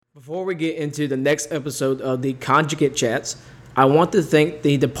Before we get into the next episode of the Conjugate Chats, I want to thank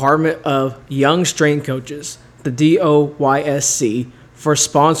the Department of Young Strength Coaches, the DOYSC, for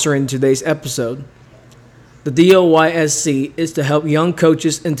sponsoring today's episode. The DOYSC is to help young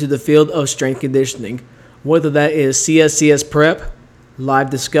coaches into the field of strength conditioning, whether that is CSCS prep,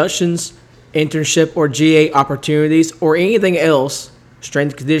 live discussions, internship or GA opportunities, or anything else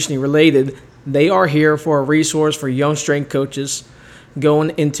strength conditioning related. They are here for a resource for young strength coaches going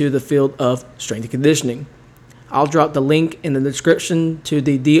into the field of strength and conditioning. I'll drop the link in the description to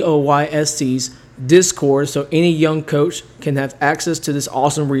the DOYSC's Discord so any young coach can have access to this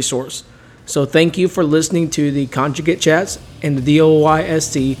awesome resource. So thank you for listening to the Conjugate Chats and the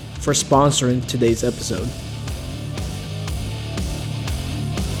DOYSC for sponsoring today's episode.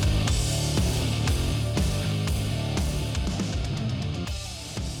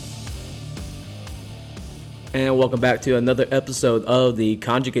 And welcome back to another episode of the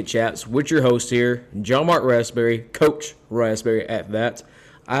Conjugate Chats with your host here, John Mark Raspberry, Coach Raspberry at that.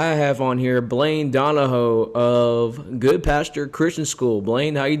 I have on here Blaine Donoho of Good Pasture Christian School.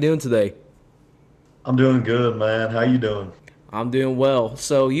 Blaine, how you doing today? I'm doing good, man. How you doing? I'm doing well.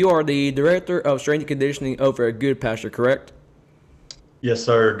 So you are the Director of Strength and Conditioning over at Good Pasture, correct? Yes,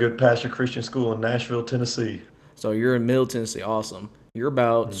 sir. Good Pastor Christian School in Nashville, Tennessee. So you're in Middle Tennessee. Awesome. You're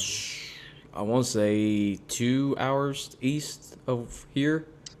about, Mhm. I want to say, 2 hours east of here.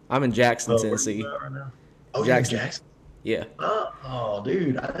 I'm in Jackson, Where you Tennessee. at right now? Oh, you're in Jackson. Jackson. Yeah. Oh,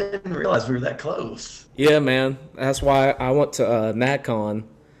 dude, I didn't realize we were that close. Yeah, man. That's why I went to NatCon.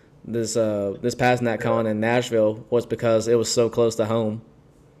 This past Yeah. NatCon in Nashville was because it was so close to home.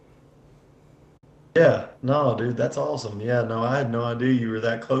 Yeah. No, dude, that's awesome. Yeah, no, I had no idea you were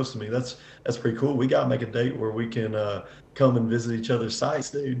that close to me. That's pretty cool. We gotta make a date where we can come and visit each other's sites,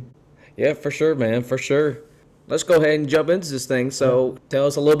 dude. Yeah, for sure, man, for sure. Let's go ahead and jump into this thing. Yeah. So tell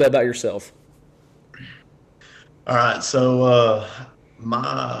us a little bit about yourself. All right. So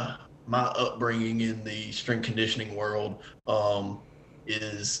my my upbringing in the strength conditioning world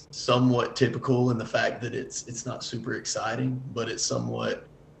is somewhat typical in the fact that it's not super exciting, but it's somewhat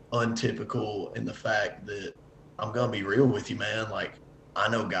untypical in the fact that I'm gonna be real with you, man. Like I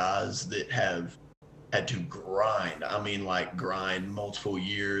know guys that have had to grind. I mean, like grind multiple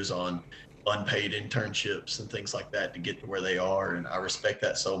years on unpaid internships and things like that to get to where they are. And I respect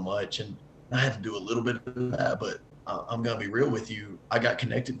that so much. And I had to do a little bit of that, but I'm going to be real with you. I got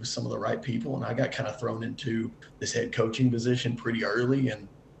connected with some of the right people and I got kind of thrown into this head coaching position pretty early. And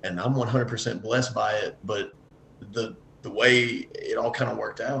I'm 100% blessed by it. But the way it all kind of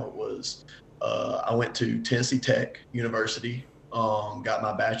worked out was I went to Tennessee Tech University, got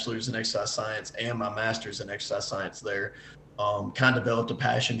my bachelor's in exercise science and my master's in exercise science there. Kind of developed a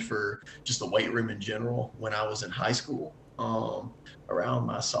passion for just the weight room in general when I was in high school. Around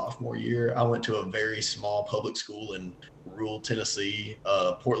my sophomore year, I went to a very small public school in rural Tennessee,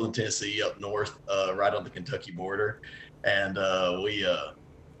 Portland, Tennessee, up north, right on the Kentucky border, and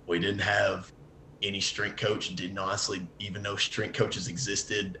we didn't have any strength coach. Didn't honestly even know strength coaches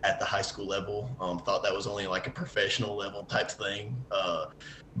existed at the high school level. Thought that was only like a professional level type thing.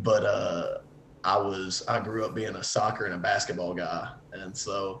 But I grew up being a soccer and a basketball guy, and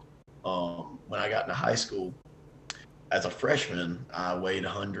so when I got into high school as a freshman, I weighed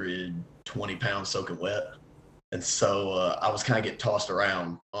 120 pounds soaking wet. And so I was kind of getting tossed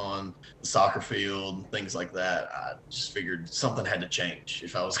around on the soccer field and things like that. I just figured something had to change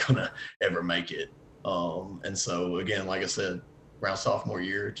if I was going to ever make it. And so, again, like I said, around sophomore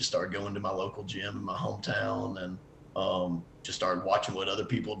year, just started going to my local gym in my hometown and just started watching what other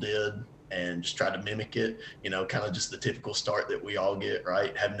people did and just tried to mimic it, kind of just the typical start that we all get,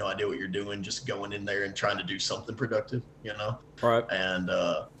 right? Have no idea what you're doing, just going in there and trying to do something productive. All right.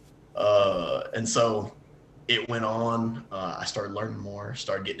 And so it went on. I started learning more,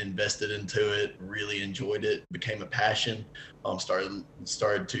 started getting invested into it, really enjoyed it, became a passion.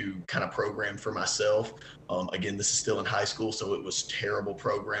 Started to kind of program for myself. Again, this is still in high school, so it was terrible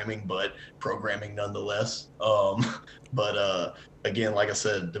programming, but programming nonetheless. But again, like I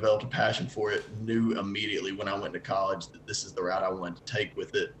said, developed a passion for it. Knew immediately when I went to college that this is the route I wanted to take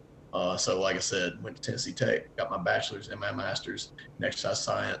with it. So, like I said, went to Tennessee Tech, got my bachelor's and my master's in exercise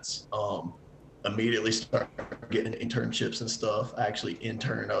science. Immediately started getting internships and stuff. I actually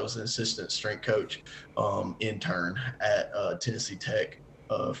interned. I was an assistant strength coach intern at Tennessee Tech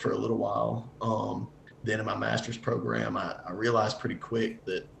for a little while. Then in my master's program, I realized pretty quick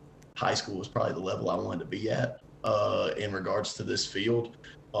that high school was probably the level I wanted to be at in regards to this field.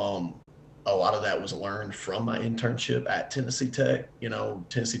 A lot of that was learned from my internship at Tennessee Tech.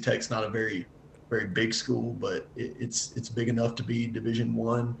 Tennessee Tech's not a very, very big school, but it's big enough to be Division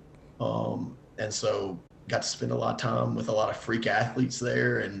I. And so got to spend a lot of time with a lot of freak athletes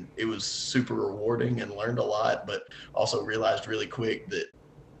there, and it was super rewarding and learned a lot, but also realized really quick that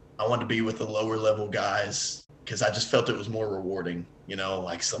I wanted to be with the lower level guys because I just felt it was more rewarding. You know,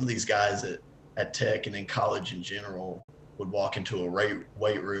 like some of these guys at Tech and in college in general would walk into a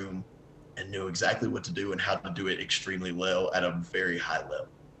weight room and knew exactly what to do and how to do it extremely well at a very high level.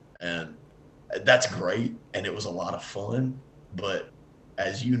 And that's great. And it was a lot of fun. But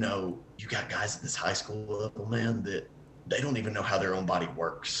as you know, you got guys at this high school level, man, that they don't even know how their own body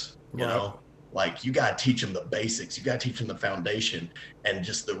works, you Right. know? Like you got to teach them the basics. You got to teach them the foundation and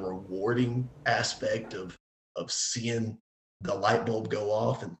just the rewarding aspect of seeing the light bulb go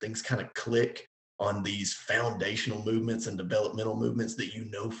off and things kind of click on these foundational movements and developmental movements that you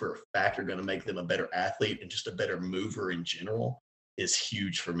know for a fact are going to make them a better athlete and just a better mover in general is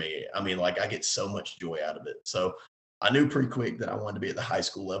huge for me. I mean, like I get so much joy out of it. So I knew pretty quick that I wanted to be at the high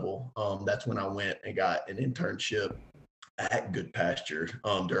school level. That's when I went and got an internship at Good Pasture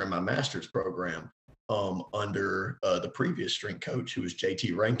during my master's program under the previous strength coach, who was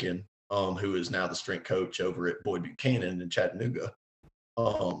JT Rankin, who is now the strength coach over at Boyd Buchanan in Chattanooga.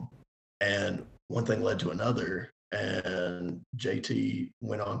 Um, and one thing led to another, and JT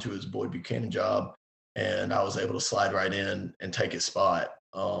went on to his Boyd Buchanan job, and I was able to slide right in and take his spot.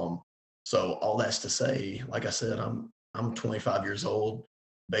 So all that's to say, like I said, I'm 25 years old,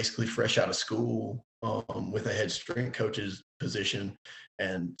 basically fresh out of school, with a head strength coach's position,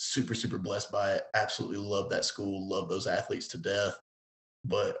 and super blessed by it. Absolutely love that school, love those athletes to death.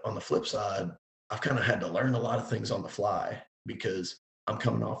 But on the flip side, I've kind of had to learn a lot of things on the fly because I'm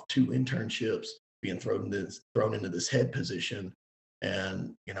coming off two internships, being thrown into this head position,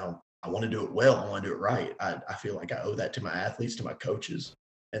 and I want to do it well. I want to do it right. I feel like I owe that to my athletes, to my coaches,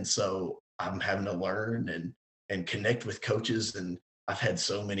 and so I'm having to learn and connect with coaches. And I've had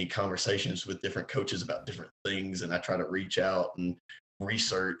so many conversations with different coaches about different things, and I try to reach out and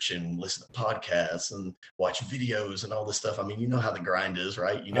research and listen to podcasts and watch videos and all this stuff. I mean, you know how the grind is,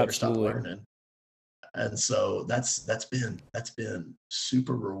 right? You never stop Absolutely. learning. And so that's been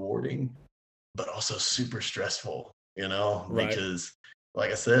super rewarding, but also super stressful, Right. because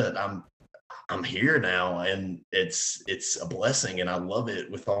like I said, I'm here now, and it's a blessing, and I love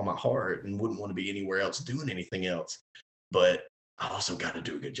it with all my heart and wouldn't want to be anywhere else doing anything else. But I also got to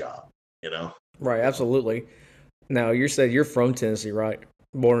do a good job, you know? Right. So Absolutely. Now, you said you're from Tennessee, right?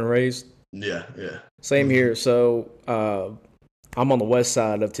 Born and raised? yeah, yeah. Same Hmm. here. So, I'm on the west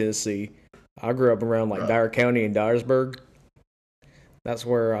side of Tennessee. I grew up around like Right. Dyer County and Dyersburg. That's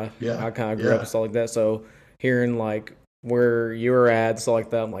where Yeah, I kind of grew up and yeah. stuff like that. So, hearing like where you were at, stuff like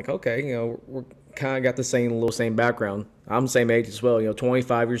that, I'm like, okay, we're kind of got the same background. I'm the same age as well.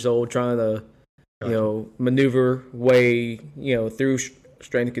 25 years old, trying to Gotcha. maneuver way, through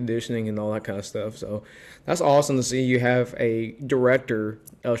strength and conditioning and all that kind of stuff. So that's awesome to see you have a director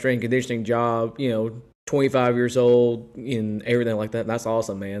of strength and conditioning job, 25 years old and everything like that. That's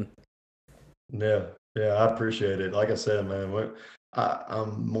awesome, man. Yeah, yeah, I appreciate it. Like I said, man,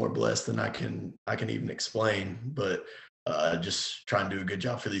 I'm more blessed than I can even explain. But just trying to do a good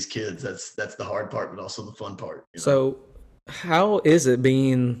job for these kids. That's the hard part, but also the fun part. So, how is it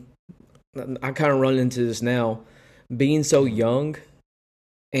being, I kind of run into this now, being so Mhm. young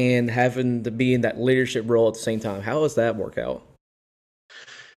and having to be in that leadership role at the same time? How does that work out?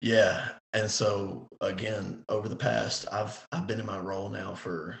 Yeah, and so again, over the past, I've been in my role now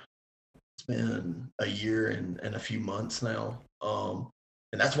for it's been a year and a few months now.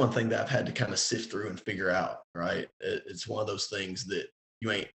 And that's one thing that I've had to kind of sift through and figure out, right? It's one of those things that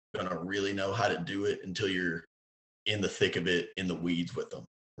you ain't gonna really know how to do it until you're in the thick of it, in the weeds with them,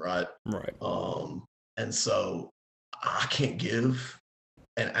 right? Right. Um, and so I can't give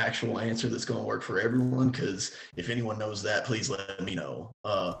an actual answer that's going to work for everyone, because if anyone knows that, please let me know.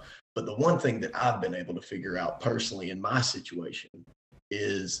 But the one thing that I've been able to figure out personally in my situation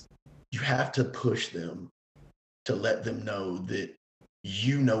is you have to push them to let them know that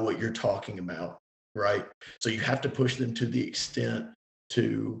you know what you're talking about, right? So you have to push them to the extent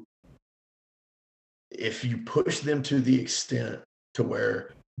to if you push them to the extent to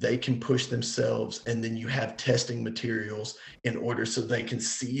where they can push themselves, and then you have testing materials in order so they can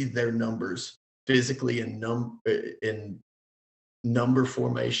see their numbers physically in number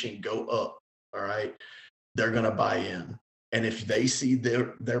formation go up, all right, they're going to buy in. And if they see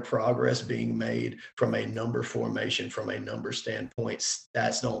their progress being made from a number formation, from a number standpoint,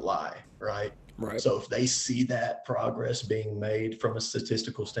 stats don't lie, right? Right. So if they see that progress being made from a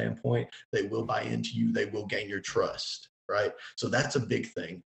statistical standpoint, they will buy into you. They will gain your trust, right? So that's a big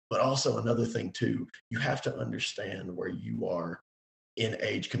thing. But also another thing too, you have to understand where you are in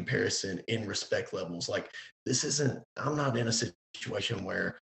age comparison, in respect levels. Like, I'm not in a situation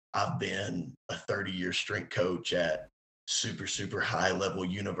where I've been a 30-year strength coach at super, super high level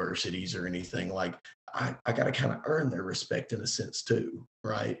universities or anything. Like, I got to kind of earn their respect in a sense too,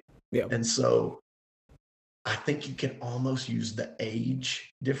 right? Yeah. And so I think you can almost use the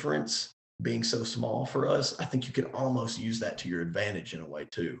age difference being so small for us. I think you can almost use that to your advantage in a way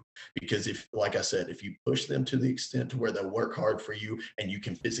too. Because if, like I said, if you push them to the extent to where they'll work hard for you and you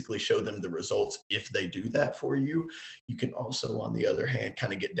can physically show them the results if they do that for you, you can also, on the other hand,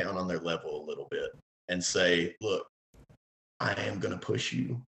 kind of get down on their level a little bit and say, look, I am going to push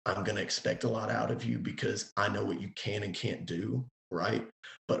you. I'm going to expect a lot out of you because I know what you can and can't do, right?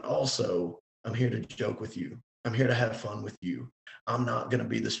 But also, I'm here to joke with you. I'm here to have fun with you. I'm not going to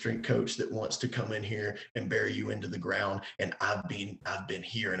be the strength coach that wants to come in here and bury you into the ground. And I've been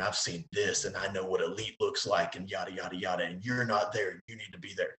here and I've seen this and I know what elite looks like and yada yada yada. And you're not there. You need to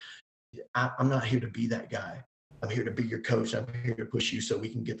be there. I'm not here to be that guy. I'm here to be your coach. I'm here to push you so we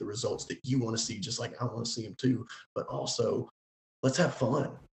can get the results that you want to see, just like I want to see them too. But also, let's have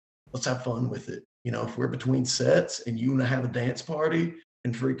fun. Let's have fun with it. You know, if we're between sets and you want to have a dance party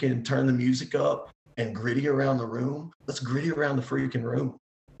and freaking turn the music up and gritty around the room, let's gritty around the freaking room.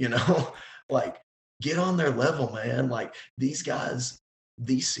 You know, like, get on their level, man. Like, these guys,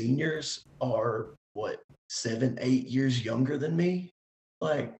 these seniors are what, 7, 8 years younger than me?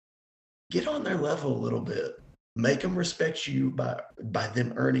 Like, get on their level a little bit. Make them respect you by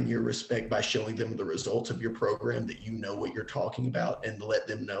them earning your respect by showing them the results of your program, that you know what you're talking about, and let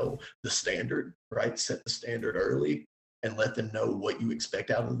them know the standard, right? Set the standard early and let them know what you expect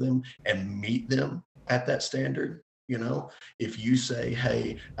out of them and meet them at that standard. You know, if you say,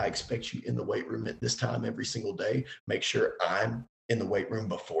 hey, I expect you in the weight room at this time every single day, make sure I'm in the weight room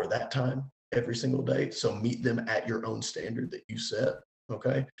before that time every single day. So meet them at your own standard that you set.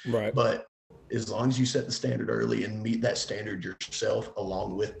 Okay. Right. But as long as you set the standard early and meet that standard yourself,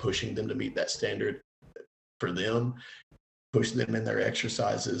 along with pushing them to meet that standard for them, push them in their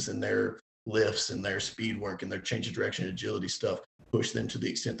exercises and their lifts and their speed work and their change of direction agility stuff, push them to the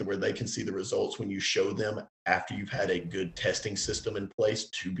extent that where they can see the results when you show them after you've had a good testing system in place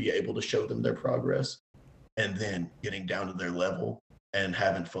to be able to show them their progress, and then getting down to their level and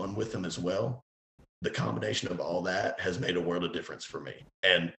having fun with them as well. The combination of all that has made a world of difference for me.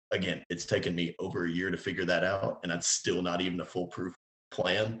 And again, it's taken me over a year to figure that out, and that's still not even a foolproof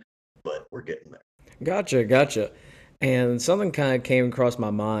plan, but we're getting there. Gotcha. And something kind of came across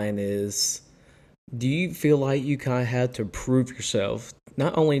my mind is, do you feel like you kind of had to prove yourself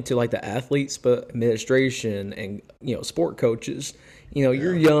not only to like the athletes but administration and sport coaches?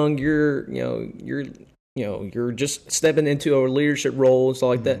 You're young, you're just stepping into a leadership role and stuff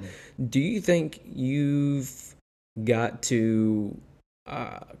like that. Do you think you've got to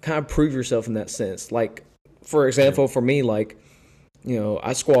kind of prove yourself in that sense? Like, for example, for me, like,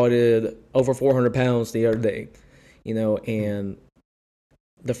 I squatted over 400 pounds the other day, and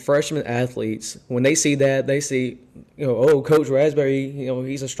the freshman athletes, when they see that, they see, oh, Coach Raspberry,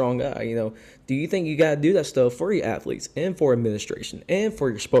 he's a strong guy. Do you think you got to do that stuff for your athletes and for administration and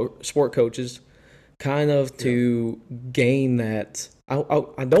for your sport coaches, kind of to gain that? I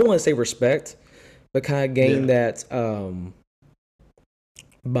don't want to say respect, but kind of gain that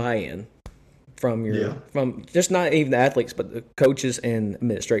buy-in from just not even the athletes, but the coaches and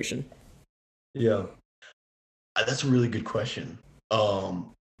administration. Yeah, that's a really good question.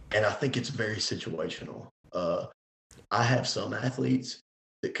 And I think it's very situational. I have some athletes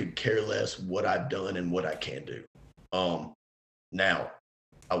that could care less what I've done and what I can do. Now,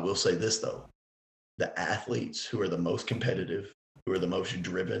 I will say this though: the athletes who are the most competitive, who are the most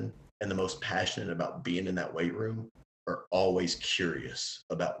driven, and the most passionate about being in that weight room are always curious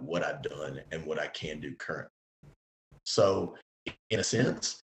about what I've done and what I can do currently. So, in a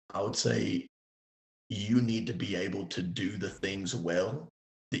sense, I would say you need to be able to do the things well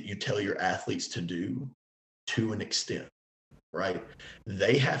that you tell your athletes to do to an extent, right?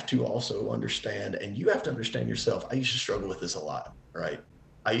 They have to also understand, and you have to understand yourself. I used to struggle with this a lot, right?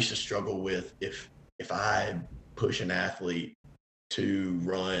 I used to struggle with if I push an athlete to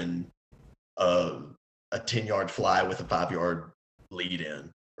run a 10-yard fly with a 5-yard lead in,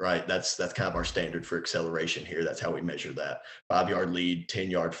 right? That's kind of our standard for acceleration here. That's how we measure that. 5-yard lead,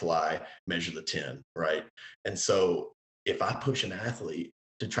 10-yard fly, measure the 10, right? And so if I push an athlete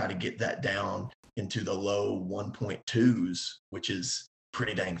to try to get that down into the low 1.2s, which is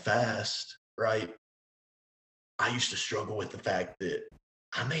pretty dang fast, right? I used to struggle with the fact that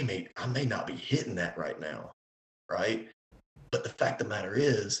I may not be hitting that right now, right? But the fact of the matter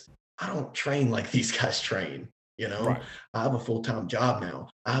is, I don't train like these guys train. You know, Right. I have a full-time job now.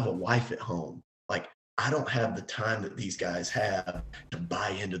 I have a wife at home. Like, I don't have the time that these guys have to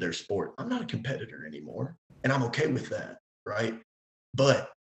buy into their sport. I'm not a competitor anymore, and I'm okay with that, right?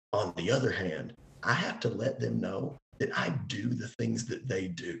 But on the other hand, I have to let them know that I do the things that they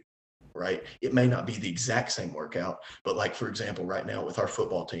do, right? It may not be the exact same workout, but like for example, right now with our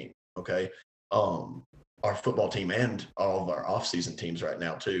football team, okay, um, our football team and all of our off-season teams right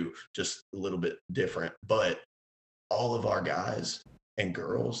now too, just a little bit different, but all of our guys and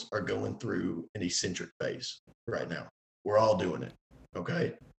girls are going through an eccentric phase right now. We're all doing it.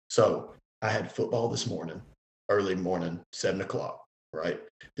 Okay. So I had football this morning, early morning, 7 o'clock. Right.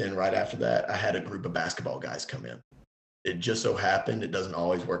 Then right after that, I had a group of basketball guys come in. It just so happened, it doesn't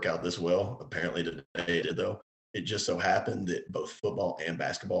always work out this well. Apparently today it did though. It just so happened that both football and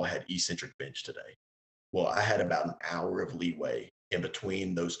basketball had eccentric bench today. Well, I had about an hour of leeway in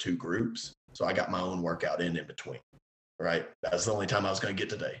between those two groups. So I got my own workout in between, right? That's the only time I was going to get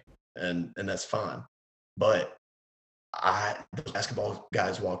today. And that's fine. But the basketball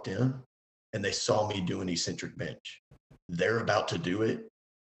guys walked in and they saw me doing eccentric bench. They're about to do it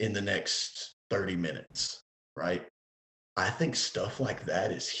in the next 30 minutes, right? I think stuff like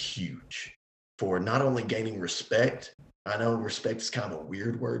that is huge for not only gaining respect. I know respect is kind of a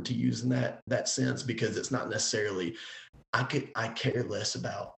weird word to use in that sense because it's not necessarily I care less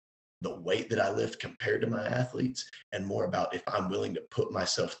about the weight that I lift compared to my athletes and more about if I'm willing to put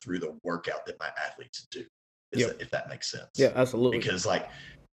myself through the workout that my athletes do. Yep. If that makes Yeah, sense. absolutely. Because like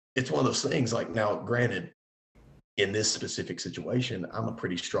it's one of those things like now granted in this specific situation, I'm a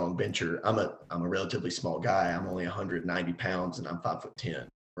pretty strong bencher. I'm a relatively small guy. I'm only 190 pounds and I'm 5'10",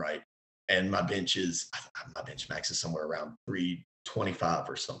 right? And my bench max is somewhere around 325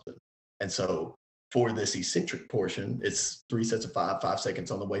 or something. And so for this eccentric portion, it's 3 sets of 5 seconds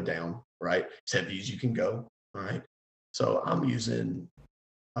on the way down, right? As heavy as you can go. All right. So I'm using,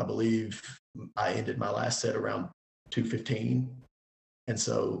 I believe I ended my last set around 215. And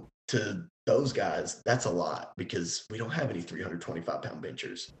so to those guys, that's a lot because we don't have any 325-pound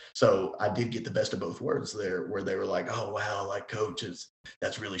benchers. So I did get the best of both worlds there where they were like, oh, wow, like coaches,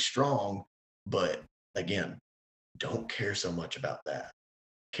 that's really strong. But again, don't care so much about that.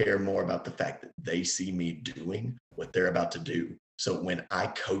 Care more about the fact that they see me doing what they're about to do. So when I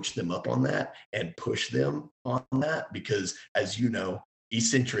coach them up on that and push them on that, because as you know,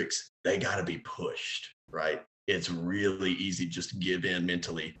 eccentrics, they got to be pushed, right? It's really easy just to give in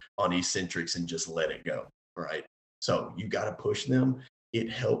mentally on eccentrics and just let it go, right? So you got to push them. It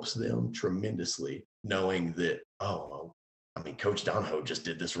helps them tremendously knowing that, oh, well, I mean, Coach Donoho just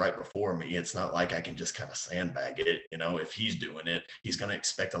did this right before me. It's not like I can just kind of sandbag it. You know, if he's doing it, he's going to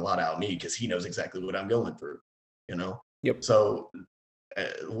expect a lot out of me because he knows exactly what I'm going through, you know? Yep. So,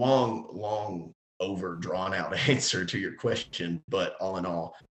 long, over drawn out answer to your question. But all in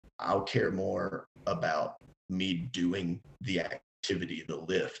all, I'll care more about me doing the activity, the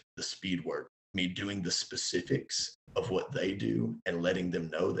lift, the speed work, me doing the specifics of what they do and letting them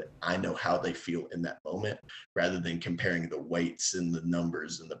know that I know how they feel in that moment rather than comparing the weights and the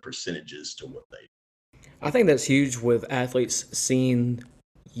numbers and the percentages to what they do. I think that's huge with athletes seeing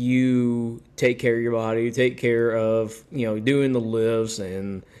you take care of your body, take care of, doing the lifts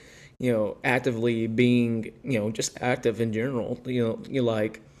and, actively being, just active in general. You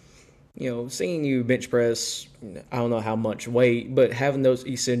like, seeing you bench press, I don't know how much weight, but having those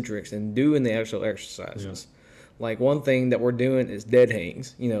eccentrics and doing the actual exercises. Yeah. Like one thing that we're doing is dead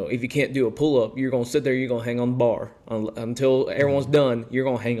hangs. If you can't do a pull up, you're going to sit there, you're going to hang on the bar until everyone's done, you're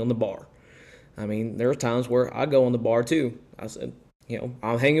going to hang on the bar. I mean, there are times where I go on the bar too. I said,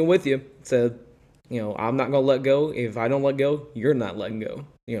 I'm hanging with you. Said, I'm not going to let go. If I don't let go, you're not letting go.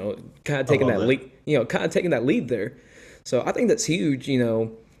 Kind of taking that lead, kind of taking that lead there. So I think that's huge,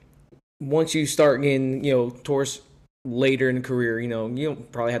 once you start getting, towards later in the career, you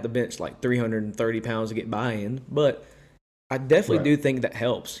don't probably have to bench like 330 pounds to get buy-in, but I definitely do think that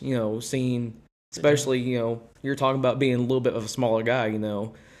helps, seeing, especially, you're talking about being a little bit of a smaller guy,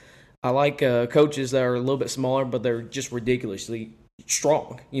 I like coaches that are a little bit smaller, but they're just ridiculously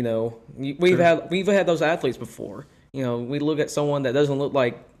strong, we've had those athletes before, we look at someone that doesn't look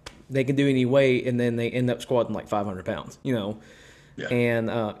like they can do any weight and then they end up squatting like 500 pounds, Yeah. And,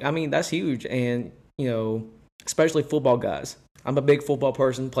 I mean, that's huge. And, especially football guys. I'm a big football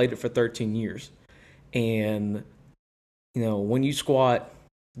person, played it for 13 years. And, when you squat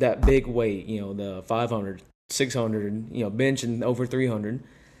that big weight, the 500, 600, bench and over 300,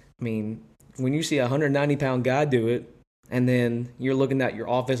 I mean, when you see a 190-pound guy do it, and then you're looking at your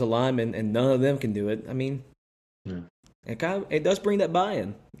offensive linemen and none of them can do it, I mean, it does bring that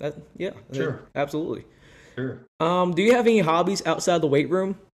buy-in. Sure. Absolutely. Sure. Do you have any hobbies outside the weight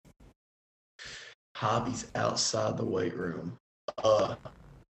room? Hobbies outside the weight room. Uh,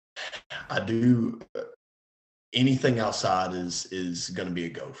 I do anything outside is going to be a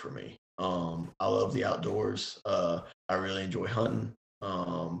go for me. I love the outdoors. I really enjoy hunting.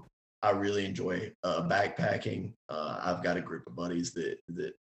 I really enjoy backpacking. I've got a group of buddies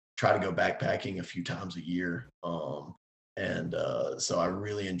that try to go backpacking a few times a year. And so I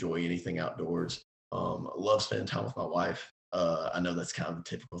really enjoy anything outdoors. Love spending time with my wife. I know that's kind of a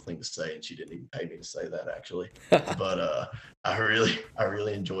typical thing to say, and she didn't even pay me to say that actually. But I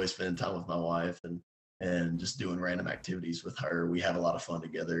really enjoy spending time with my wife and just doing random activities with her. We have a lot of fun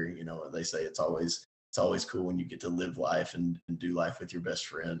together. You know, they say it's always cool when you get to live life and do life with your best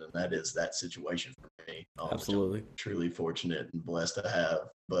friend, and that is that situation for me. Absolutely. Which I'm truly fortunate and blessed to have.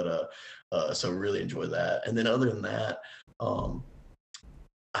 But so really enjoy that. And then other than that,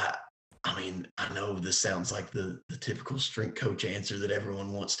 I I mean, I know this sounds like the typical strength coach answer that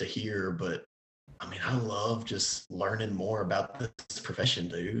everyone wants to hear, but I mean, I love just learning more about this profession,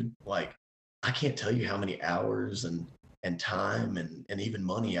 dude. Like, I can't tell you how many hours and time and even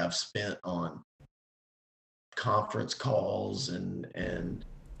money I've spent on conference calls and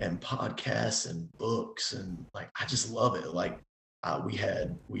podcasts and books, and like I just love it. Like,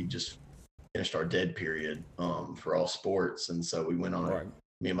 we just finished our dead period for all sports, and so we went on Right.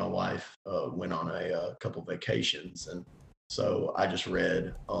 me and my wife went on a couple vacations, and so I just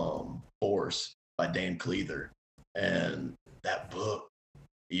read Force by Dan Cleather, and that book,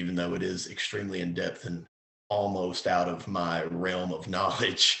 even though it is extremely in depth and almost out of my realm of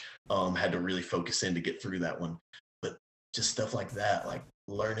knowledge, had to really focus in to get through that one. But just stuff like that, like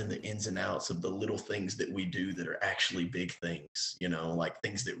learning the ins and outs of the little things that we do that are actually big things, like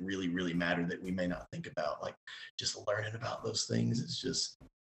things that really, really matter that we may not think about. Like just learning about those things is just,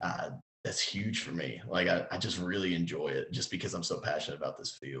 uh, that's huge for me. Like I just really enjoy it just because I'm so passionate about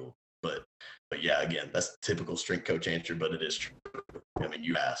this field. But yeah, again, that's the typical strength coach answer, but it is true. I mean,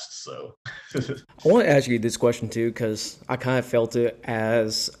 you asked, so. I want to ask you this question too, because I kind of felt it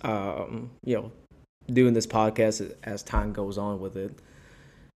as, doing this podcast as time goes on with it.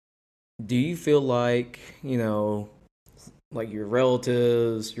 Do you feel like, like your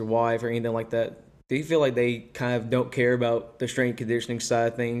relatives, your wife, or anything like that, do you feel like they kind of don't care about the strength conditioning side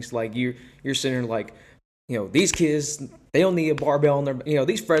of things? Like you're sitting there like, these kids, they don't need a barbell on their,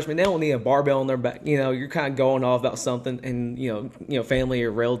 these freshmen, they don't need a barbell on their back. You're kind of going off about something, and family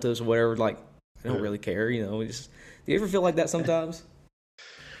or relatives or whatever, like they don't really care. Just, do you ever feel like that sometimes?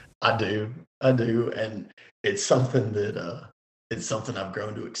 I do, and it's something that it's something I've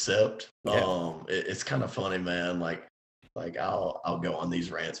grown to accept. Yeah. It's kind of funny, man. Like I'll go on these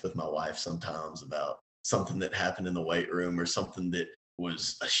rants with my wife sometimes about something that happened in the weight room or something that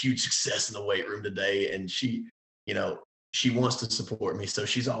was a huge success in the weight room today, and you know, she wants to support me, so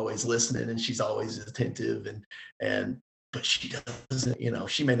she's always listening and she's always attentive, and but she doesn't,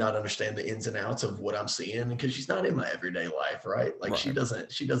 she may not understand the ins and outs of what I'm seeing because she's not in my everyday life, right? Like she Right.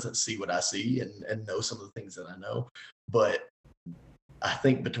 doesn't see what I see and know some of the things that I know. But I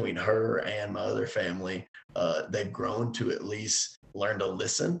think between her and my other family, they've grown to at least learn to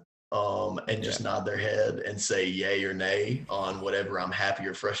listen, and Yeah. just nod their head and say yay or nay on whatever I'm happy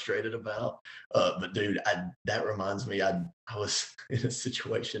or frustrated about. But dude, that reminds me, I was in a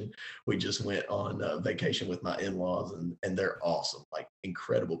situation. We just went on vacation with my in-laws, and they're awesome, like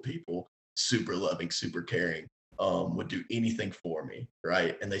incredible people, super loving, super caring. Would do anything for me,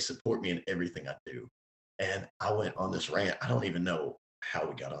 right? And they support me in everything I do. And I went on this rant. I don't even know how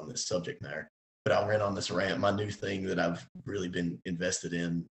we got on this subject matter, but I ran on this rant. My new thing that I've really been invested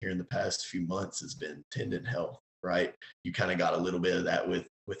in here in the past few months has been tendon health, right? You kind of got a little bit of that with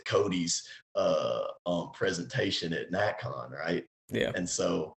Cody's presentation at NatCon, right? Yeah. And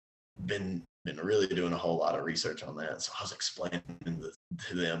so been really doing a whole lot of research on that. So I was explaining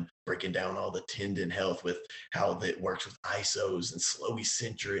to them, breaking down all the tendon health with how that works with isos and slow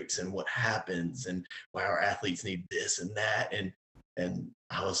eccentrics and what happens and why our athletes need this and that. And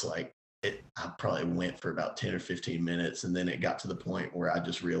I was like, I probably went for about 10 or 15 minutes, and then it got to the point where I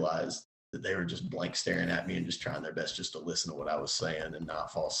just realized that they were just blank staring at me and just trying their best just to listen to what I was saying and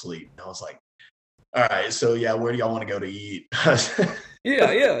not fall asleep. And I was like, all right, so yeah, where do y'all want to go to eat?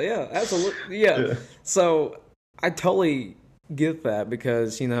 Yeah, absolutely. Yeah. Yeah. So I totally get that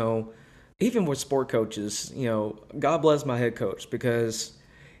because, even with sport coaches, God bless my head coach because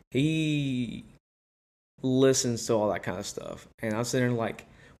he listens to all that kind of stuff. And I'm sitting there like,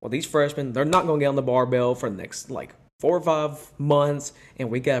 well, these freshmen, they're not going to get on the barbell for the next like 4 or 5 months,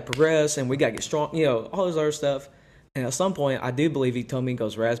 and we got to progress and we got to get strong, all this other stuff. And at some point, I do believe he told me, he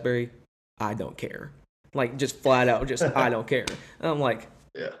goes, Raspberry, I don't care. like just flat out, just I don't care. And I'm like,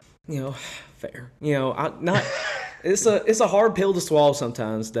 Yeah. Fair. It's a hard pill to swallow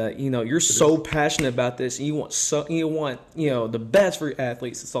sometimes that you're so passionate about this and you want the best for your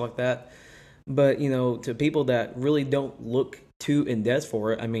athletes and stuff like that, but to people that really don't look too in depth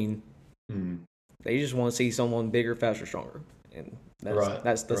for it, I mean, they just want to see someone bigger, faster, stronger, and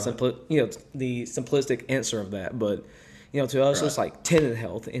that's the the simplistic answer of that. But to us, it's like tendon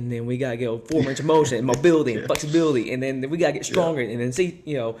health, and then we gotta go form range of motion and mobility and flexibility, and then we gotta get stronger, and then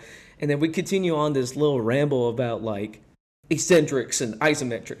and then we continue on this little ramble about like eccentrics and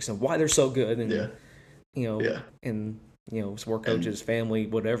isometrics and why they're so good, and and sport coaches, family,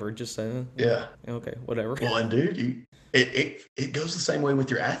 whatever, just saying, okay, whatever. Well, and dude, it goes the same way with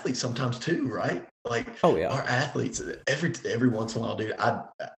your athletes sometimes too, right? Like, oh yeah, our athletes every once in a while, dude.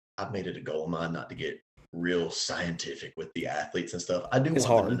 I've made it a goal of mine not to get real scientific with the athletes and stuff. I do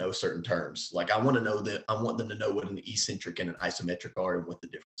want them to know certain terms. Like, I want them to know what an eccentric and an isometric are and what the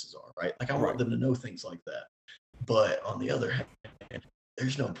differences are, right? Like, I want them to know things like that. But on the other hand,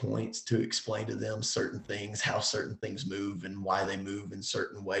 there's no points to explain to them certain things, how certain things move and why they move in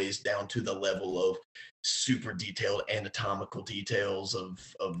certain ways, down to the level of super detailed anatomical details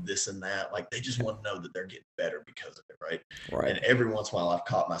of this and that. Like, they just want to know that they're getting better because of it, right? And every once in a while I've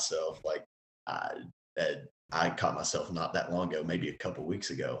caught myself, like, I caught myself not that long ago, maybe a couple weeks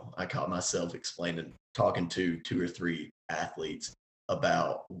ago, I caught myself talking to 2 or 3 athletes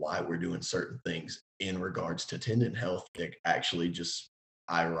about why we're doing certain things in regards to tendon health, actually just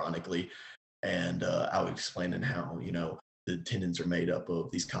ironically. And I was explaining how, the tendons are made up of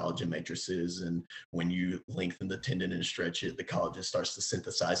these collagen matrices. And when you lengthen the tendon and stretch it, the collagen starts to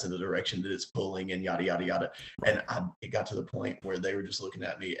synthesize in the direction that it's pulling, and yada, yada, yada. And it got to the point where they were just looking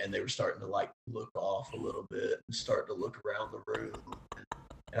at me and they were starting to like look off a little bit and start to look around the room.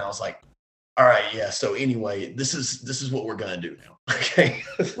 And I was like, all right, yeah. So anyway, this is what we're gonna do now. Okay.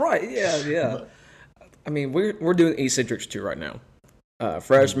 Right. Yeah. But, I mean, we're doing eccentrics too right now.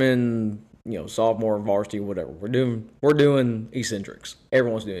 Freshman, sophomore, varsity, whatever. We're doing eccentrics.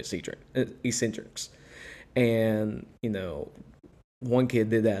 Everyone's doing eccentrics. And, one kid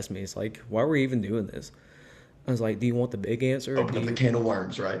did ask me, it's like, why are we even doing this? I was like, do you want the big answer? Open up the can of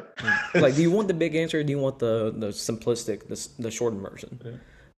worms, right? Like, do you want the big answer, or do you want the simplistic, the short immersion?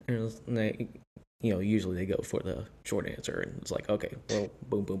 Yeah. And they, usually they go for the short answer, and it's like, okay, well,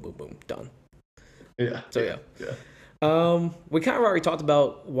 boom, boom, boom, boom, done. Yeah. So yeah. We kind of already talked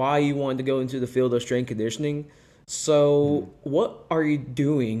about why you wanted to go into the field of strength conditioning. So what are you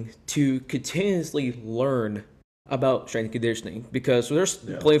doing to continuously learn about strength conditioning? Because there's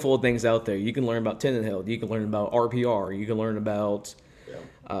plentiful of things out there. You can learn about tendon health. You can learn about RPR. You can learn about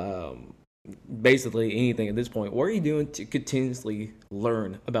basically anything at this point. What are you doing to continuously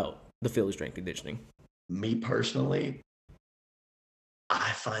learn about the field of strength conditioning? Me personally,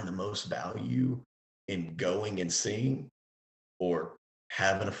 I find the most value in going and seeing, or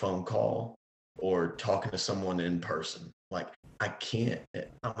having a phone call, or talking to someone in person. Like, I'm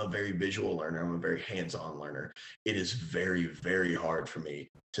a very visual learner. I'm a very hands-on learner. It is very, very hard for me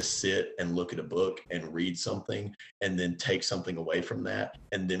to sit and look at a book and read something and then take something away from that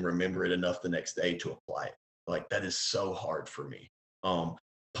and then remember it enough the next day to apply it. Like, that is so hard for me.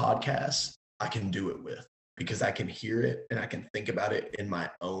 Podcasts, I can do it with, because I can hear it and I can think about it in my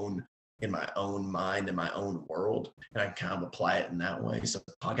own mind, in my own world, and I can kind of apply it in that way. So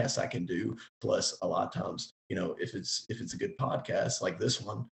podcasts I can do, plus a lot of times, if it's a good podcast like this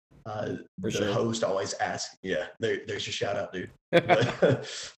one, the host always asks, there's your shout out, dude.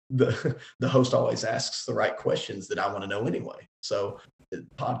 the host always asks the right questions that I want to know anyway. So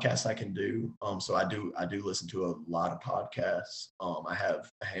podcasts I can do. So I do listen to a lot of podcasts. I have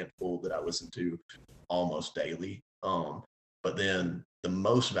a handful that I listen to almost daily. But then the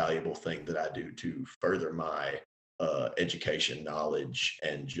most valuable thing that I do to further my education, knowledge,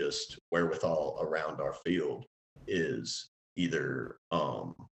 and just wherewithal around our field is either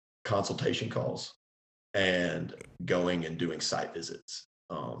consultation calls and going and doing site visits.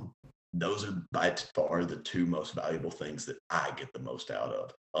 Those are by far the 2 most valuable things that I get the most out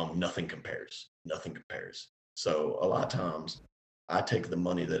of. Nothing compares. So a lot of times I take the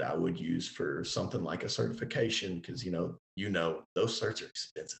money that I would use for something like a certification, because those certs are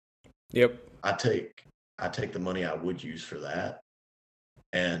expensive. Yep. I take the money I would use for that,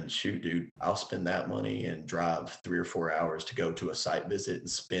 and shoot, dude, I'll spend that money and drive 3 or 4 hours to go to a site visit and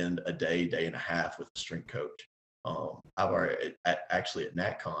spend a day and a half with a strength coach. I've already actually at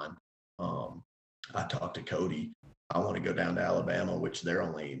NatCon, I talked to Cody. I want to go down to Alabama, which they're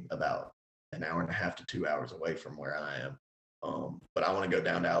only about an hour and a half to 2 hours away from where I am. But I want to go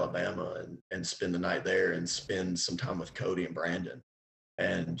down to Alabama and spend the night there and spend some time with Cody and Brandon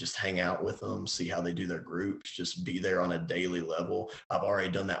and just hang out with them, see how they do their groups, just be there on a daily level. I've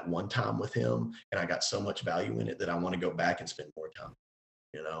already done that one time with him, and I got so much value in it that I want to go back and spend more time,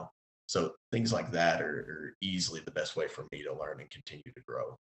 you know? So things like that are easily the best way for me to learn and continue to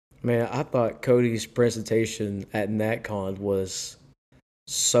grow. Man, I thought Cody's presentation at NatCon was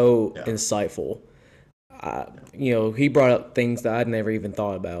so Yeah. insightful. He brought up things that I'd never even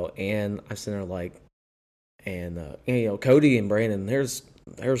thought about, and I sitting there like, Cody and Brandon,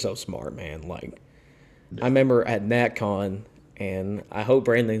 they're so smart, man. Like, I remember at NatCon, and I hope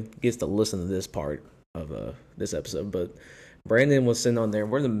Brandon gets to listen to this part of this episode, but Brandon was sitting on there.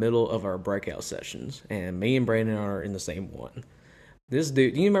 We're in the middle of our breakout sessions, and me and Brandon are in the same one. This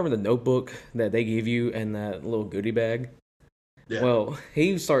dude, do you remember the notebook that they give you in that little goodie bag? Yeah. Well,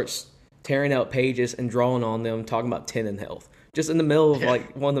 he starts tearing out pages and drawing on them, talking about tendon health. Just in the middle of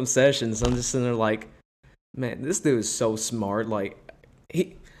like one of them sessions, I'm just sitting there like, man, this dude is so smart. Like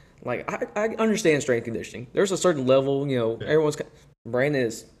I understand strength conditioning. There's a certain level, everyone's. Brandon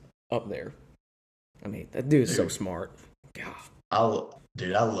is up there. I mean, that dude is so smart. God. I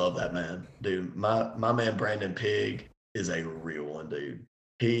love that man, dude. My man Brandon Pig is a real one, dude.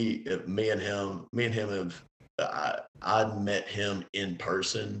 Me and him have. I met him in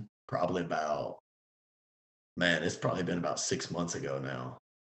person probably it's probably been about 6 months ago now.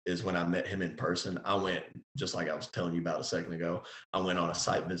 Is when I met him in person. I went, just like I was telling you about a second ago, I went on a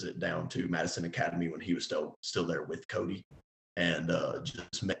site visit down to Madison Academy when he was still there with Cody, and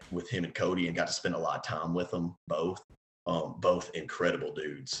just met with him and Cody and got to spend a lot of time with them both. Both incredible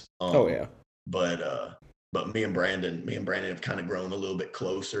dudes. Oh yeah. But me and Brandon have kind of grown a little bit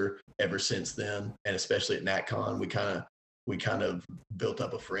closer ever since then, and especially at NatCon, we kind of built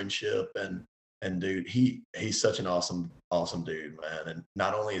up a friendship. And dude, he's such an awesome dude, man. And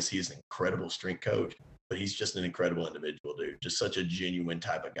not only is he an incredible strength coach, but he's just an incredible individual, dude. Just such a genuine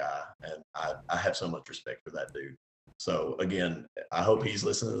type of guy, and I have so much respect for that dude. So again, I hope he's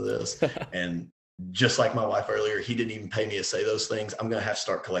listening to this. And just like my wife earlier, he didn't even pay me to say those things. I'm gonna have to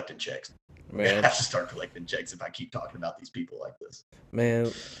start collecting checks. Man, I have to start collecting checks if I keep talking about these people like this.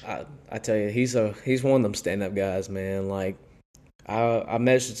 Man, I tell you, he's one of them stand up guys, man. Like I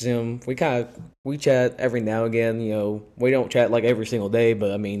messaged him. We chat every now and again. We don't chat like every single day,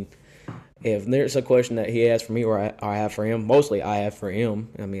 but I mean, if there's a question that he has for me or I have for him, mostly I have for him.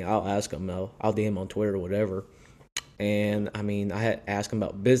 I mean, I'll ask him. I'll DM on Twitter or whatever. And I mean, I had asked him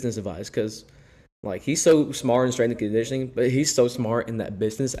about business advice because, like, he's so smart in strength and conditioning, but he's so smart in that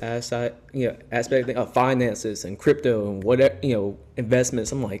business aspect of finances and crypto and whatever,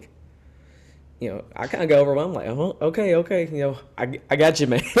 investments. I'm like, I kind of go over. I'm like, oh, okay, I got you,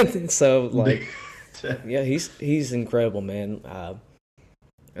 man. So like, yeah, he's incredible, man.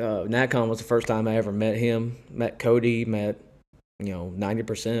 NatCon was the first time I ever met him. Met Cody. Met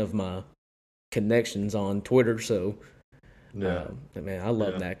 90% of my connections on Twitter. So man, I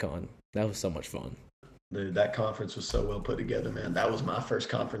love NatCon. That was so much fun. Dude, that conference was so well put together, man. That was my first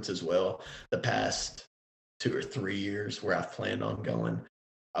conference as well. The past 2 or 3 years where I've planned on going,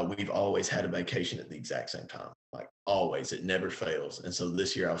 we've always had a vacation at the exact same time. Like always, it never fails. And so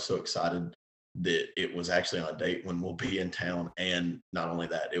this year I was so excited that it was actually on a date when we'll be in town. And not only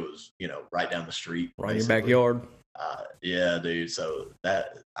that, it was, right down the street. Right in your backyard. Yeah, dude. So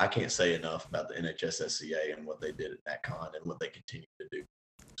that I can't say enough about the NHSSCA and what they did at NatCon and what they continue to do.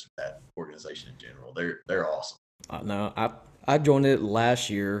 That organization in general, they're awesome. No, I joined it last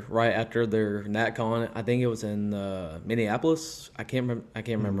year, right after their NatCon. I think it was in Minneapolis. I can't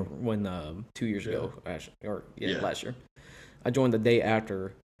remember when 2 years ago, last year. I joined the day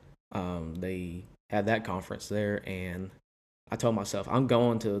after they had that conference there, and I told myself I'm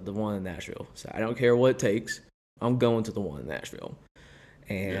going to the one in Nashville. So I don't care what it takes. I'm going to the one in Nashville,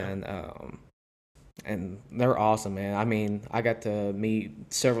 and and they're awesome, man. I mean, I got to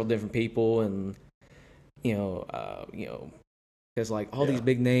meet several different people, and because like all these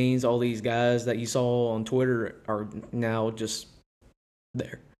big names, all these guys that you saw on Twitter are now just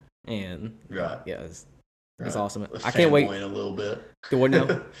there, and it's awesome. I can't wait. Fanboying a little bit. Do what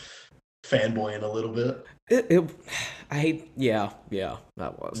now? Fanboying a little bit. I hate. Yeah,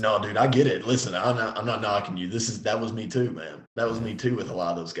 that was. No, dude, I get it. Listen, I'm not knocking you. That was me too, man. That was me too with a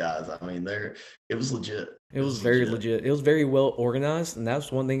lot of those guys. I mean, it was legit. It was very legit. It was very well organized, and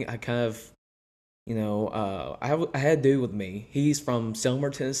that's one thing I kind of, I had a dude with me. He's from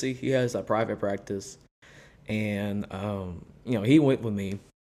Selmer, Tennessee. He has a private practice, and he went with me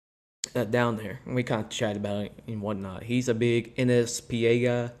down there, and we kind of chatted about it and whatnot. He's a big NSPA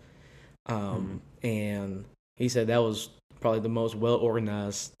guy, and he said that was probably the most well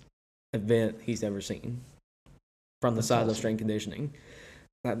organized event he's ever seen from the side of strength conditioning.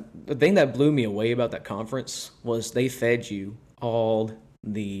 The thing that blew me away about that conference was they fed you all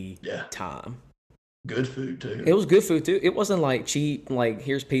the time. Good food too. It was good food too. It wasn't like cheap, like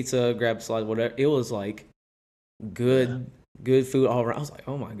here's pizza, grab a slice, whatever. It was like good food all around. I was like,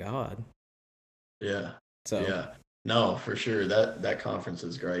 oh my god. Yeah. So yeah. No, for sure. That conference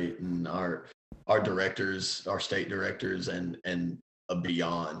is great, and our directors, our state directors, and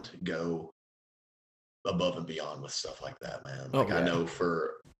beyond go above and beyond with stuff like that, man. Like I know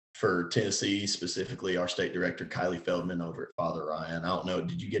for Tennessee specifically, our state director Kylie Feldman over at Father Ryan. I don't know.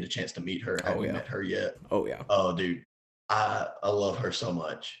 Did you get a chance to meet her? Have you met her yet? Oh yeah. Oh, dude. I love her so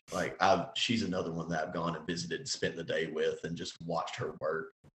much. Like she's another one that I've gone and visited, spent the day with, and just watched her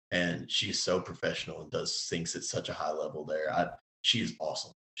work. And she's so professional and does things at such a high level there. She is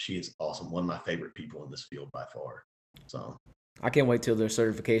awesome. She is awesome. One of my favorite people in this field by far. So I can't wait till their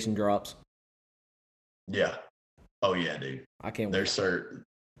certification drops. Yeah. Oh yeah, dude. I can't wait. Their cert,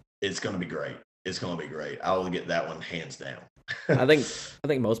 it's gonna be great. It's gonna be great. I will get that one hands down. I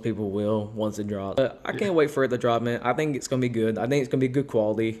think most people will once it drops. I can't wait for it to drop, man. I think it's gonna be good. I think it's gonna be good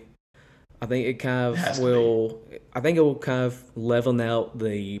quality. I think it kind of will. I think it will kind of level out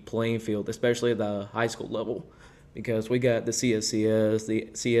the playing field, especially at the high school level, because we got the CSCS, the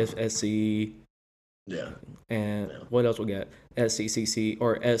CFSC, and what else we got? SCCC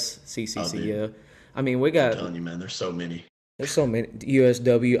or SCCC. Yeah, I mean we got. I'm telling you, man, there's so many. There's so many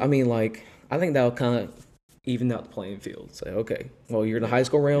USW. I mean, like I think that'll kind of even out the playing field. Say, okay, well you're in the high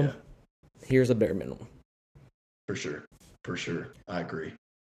school realm. Here's a bare minimum. For sure, I agree.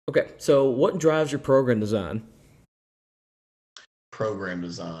 Okay, so what drives your program design? Program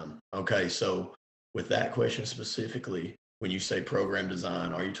design. Okay, so with that question specifically, when you say program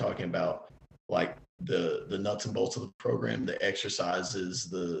design, are you talking about like the nuts and bolts of the program, the exercises,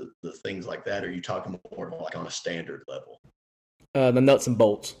 the things like that? Or are you talking more like on a standard level? The nuts and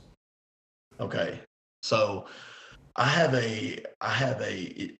bolts. Okay, so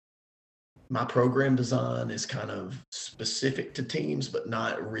my program design is kind of specific to teams, but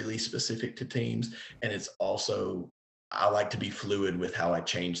not really specific to teams. And it's also, I like to be fluid with how I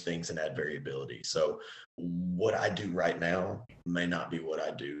change things and add variability. So what I do right now may not be what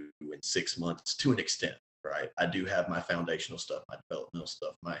I do in 6 months to an extent, right? I do have my foundational stuff, my developmental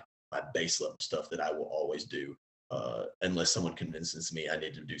stuff, my base level stuff that I will always do. Unless someone convinces me I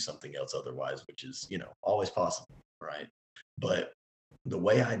need to do something else otherwise, which is, always possible, right? But the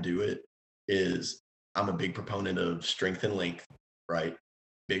way I do it is I'm a big proponent of strength and length, right?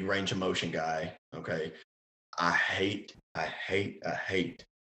 Big range of motion guy. Okay. I hate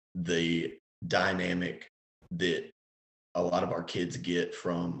the dynamic that a lot of our kids get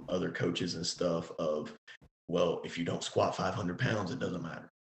from other coaches and stuff of, well, if you don't squat 500 pounds, it doesn't matter,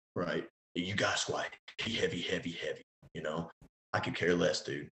 right? You got to squat heavy. I could care less,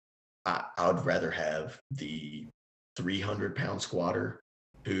 dude. I would rather have the 300-pound squatter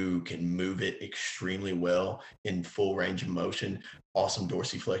who can move it extremely well in full range of motion, awesome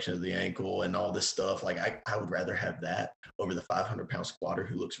dorsiflexion of the ankle and all this stuff. Like I would rather have that over the 500-pound squatter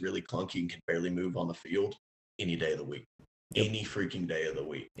who looks really clunky and can barely move on the field any day of the week, any freaking day of the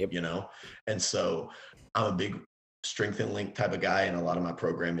week, And so I'm a big strength and length type of guy, and a lot of my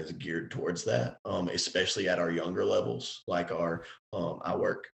program is geared towards that, especially at our younger levels. Like I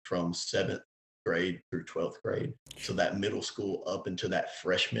work from 7th grade through 12th grade. So that middle school up into that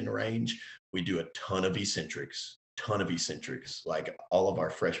freshman range, we do a ton of eccentrics. Like all of our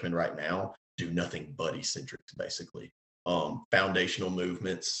freshmen right now do nothing but eccentrics, basically. Foundational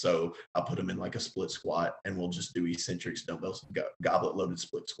movements. So I'll put them in like a split squat and we'll just do eccentrics, dumbbells, goblet loaded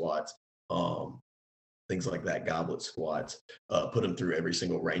split squats, things like that, goblet squats, put them through every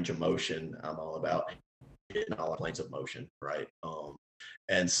single range of motion. I'm all about hitting all planes of motion, right?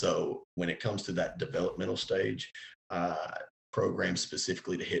 And so when it comes to that developmental stage, program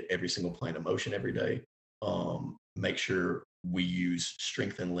specifically to hit every single plane of motion every day. Make sure we use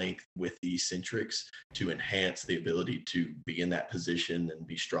strength and length with the eccentrics to enhance the ability to be in that position and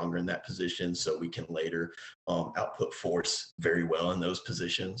be stronger in that position so we can later output force very well in those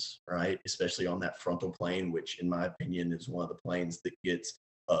positions, right? Especially on that frontal plane, which in my opinion is one of the planes that gets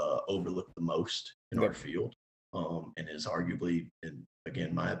overlooked the most in our field. And is arguably, and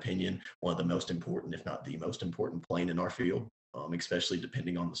again, my opinion, one of the most important, if not the most important plane in our field, especially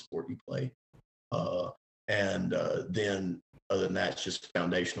depending on the sport you play. And then other than that, it's just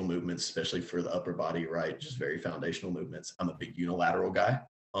foundational movements, especially for the upper body, right? Just very foundational movements. I'm a big unilateral guy.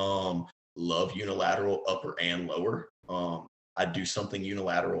 Love unilateral upper and lower. I do something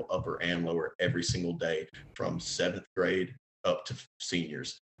unilateral upper and lower every single day from 7th grade up to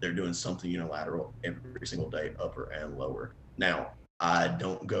seniors. They're doing something unilateral every single day, upper and lower. Now, I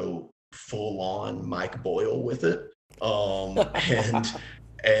don't go full on Mike Boyle with it,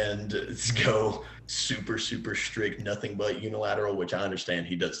 and go super strict, nothing but unilateral. Which I understand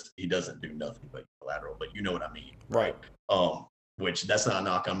he doesn't do nothing but unilateral, but you know what I mean, right? Um, which that's not a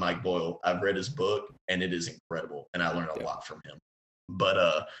knock on Mike Boyle. I've read his book and it is incredible, and I learned a lot from him.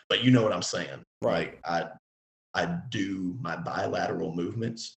 But you know what I'm saying, Right. Like I do my bilateral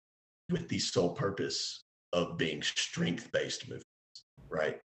movements with the sole purpose of being strength based movements,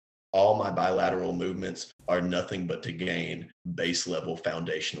 right? All my bilateral movements are nothing but to gain base level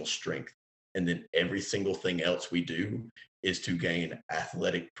foundational strength. And then every single thing else we do is to gain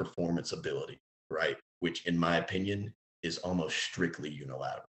athletic performance ability, right? Which, in my opinion, is almost strictly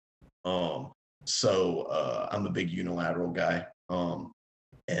unilateral. I'm a big unilateral guy.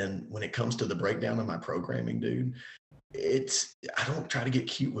 And when it comes to the breakdown of my programming, dude, I don't try to get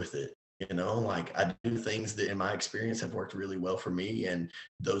cute with it. Like I do things that in my experience have worked really well for me, and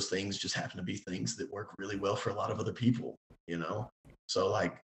those things just happen to be things that work really well for a lot of other people, you know? So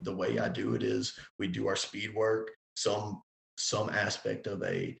like the way I do it is we do our speed work, some aspect of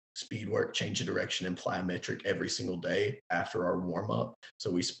a speed work, change of direction, and plyometric every single day after our warm up.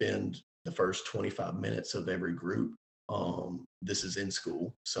 So we spend the first 25 minutes of every group. This is in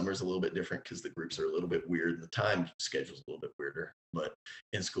school. Summer's a little bit different because the groups are a little bit weird and the time schedule's a little bit weirder. But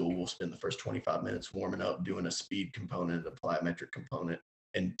in school, we'll spend the first 25 minutes warming up, doing a speed component, a plyometric component,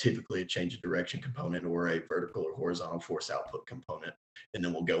 and typically a change of direction component or a vertical or horizontal force output component. And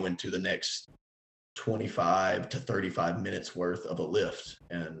then we'll go into the next 25 to 35 minutes worth of a lift.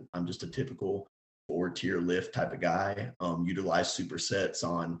 And I'm just a typical 4-tier lift type of guy. Utilize supersets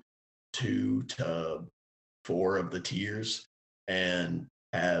on 2 to 4 of the tiers and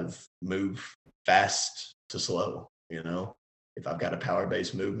have move fast to slow. If I've got a power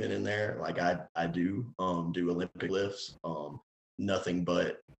based movement in there, like I do Olympic lifts, nothing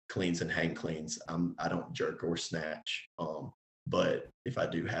but cleans and hang cleans. I don't jerk or snatch. But if I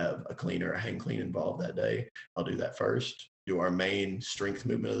do have a clean or a hang clean involved that day, I'll do that first, do our main strength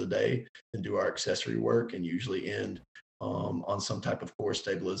movement of the day, then do our accessory work, and usually end on some type of core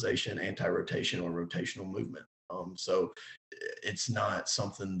stabilization, anti-rotation, or rotational movement. So it's not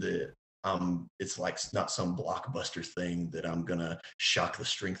something that it's like not some blockbuster thing that I'm gonna shock the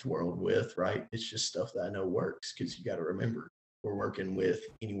strength world with, right? It's just stuff that I know works, because you got to remember we're working with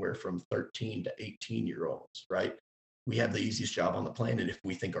anywhere from 13 to 18-year-olds, right? We have the easiest job on the planet if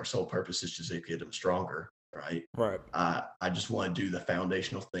we think our sole purpose is just to get them stronger, right? Right. I just want to do the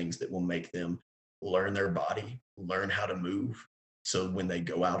foundational things that will make them learn their body, learn how to move. So when they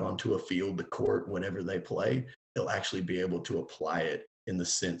go out onto a field, the court, whenever they play, they'll actually be able to apply it in the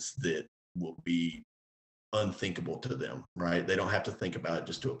sense that will be unthinkable to them, right? They don't have to think about it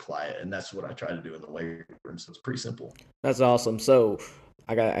just to apply it. And that's what I try to do in the weight room. So it's pretty simple. That's awesome. So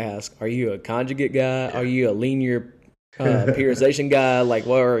I gotta ask: are you a conjugate guy? Yeah. Are you a linear periodization guy? Like,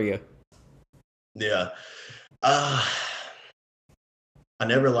 what are you? Yeah. I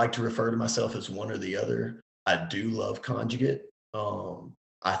never like to refer to myself as one or the other. I do love conjugate.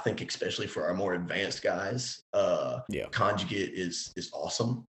 I think especially for our more advanced guys, Yeah. conjugate is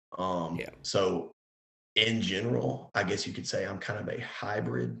awesome. Yeah. So in general, I guess you could say I'm kind of a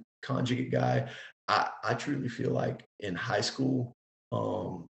hybrid conjugate guy. I truly feel like in high school,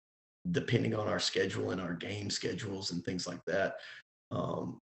 depending on our schedule and our game schedules and things like that,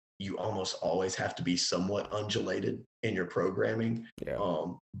 um, you almost always have to be somewhat undulated in your programming. Yeah.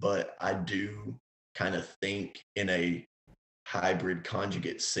 But I do kind of think in a hybrid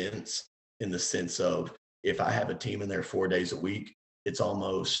conjugate sense, in the sense of if I have a team in there 4 days a week, it's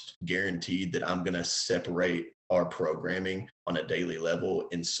almost guaranteed that I'm going to separate our programming on a daily level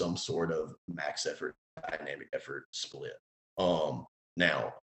in some sort of max effort, dynamic effort split.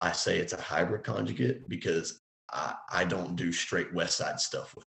 Now, I say it's a hybrid conjugate because I don't do straight West Side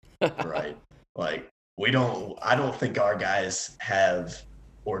stuff with it, right? Like I don't think our guys have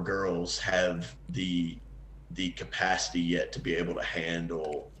or girls have the capacity yet to be able to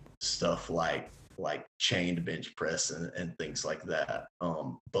handle stuff like chained bench press and things like that.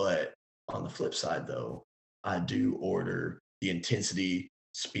 But on the flip side, though, I do order the intensity,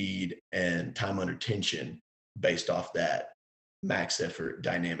 speed, and time under tension based off that max effort,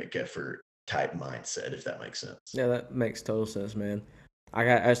 dynamic effort type mindset, if that makes sense. Yeah, that makes total sense, man. I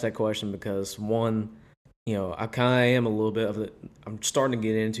got asked that question because one, I kind of am a little bit of the. I'm starting to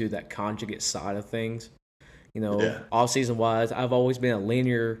get into that conjugate side of things. Yeah. Off season wise, I've always been a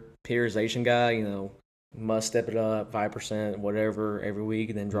linear periodization guy. must step it up 5%, whatever, every week,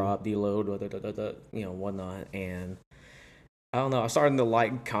 and then drop, deload, whatnot. And I don't know. I started to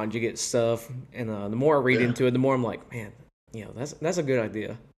like conjugate stuff, and the more I read Yeah. into it, the more I'm like, man, that's a good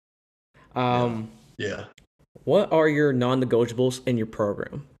idea. Yeah. Um, Yeah. what are your non-negotiables in your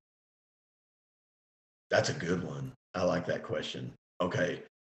program? That's a good one. I like that question. Okay.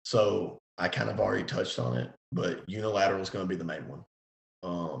 So I kind of already touched on it, but unilateral is going to be the main one.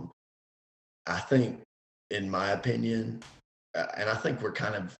 Um, I think, in my opinion, and I think we're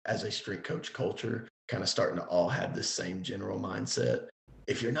kind of, as a strength coach culture, kind of starting to all have this same general mindset.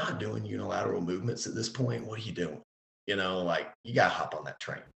 If you're not doing unilateral movements at this point, what are you doing? Like, you got to hop on that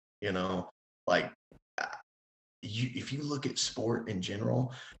train, you know, like, uh, if you look at sport in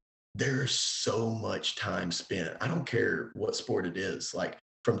general, there's so much time spent. I don't care what sport it is, like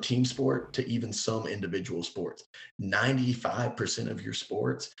from team sport to even some individual sports. 95% of your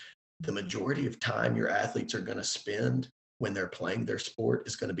sports, the majority of time your athletes are going to spend when they're playing their sport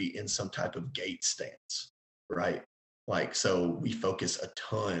is going to be in some type of gait stance, right? Like, so we focus a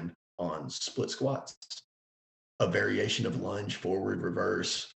ton on split squats, a variation of lunge, forward,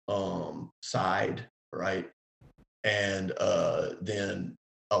 reverse, side, right? And then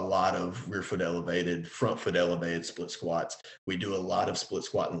a lot of rear foot elevated, front foot elevated split squats. We do a lot of split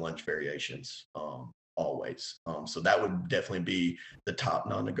squat and lunge variations always. So that would definitely be the top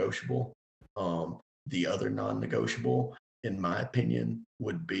non-negotiable. The other non-negotiable, in my opinion,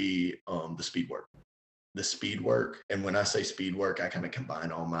 would be the speed work. The speed work, and when I say speed work, I kind of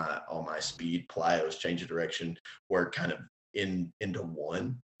combine all my speed, plyos, change of direction work, kind of into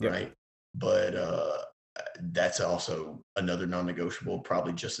one, Yep. right? But that's also another non-negotiable,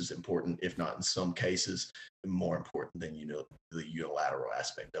 probably just as important, if not in some cases more important than the unilateral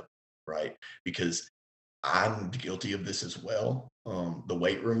aspect of it, right? Because I'm guilty of this as well. The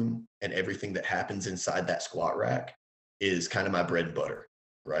weight room and everything that happens inside that squat rack is kind of my bread and butter,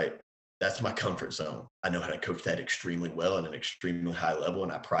 right? That's my comfort zone. I know how to coach that extremely well at an extremely high level,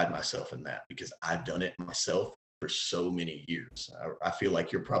 and I pride myself in that because I've done it myself for so many years. I feel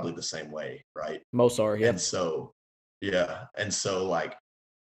like you're probably the same way, right? Most are, And yep. so, yeah. And so, like,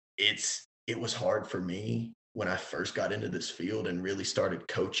 it was hard for me when I first got into this field and really started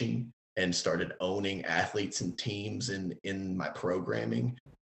coaching and started owning athletes and teams in my programming.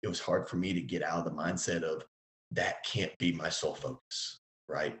 It was hard for me to get out of the mindset of that can't be my sole focus,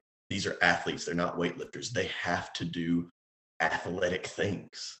 right? These are athletes, they're not weightlifters. They have to do athletic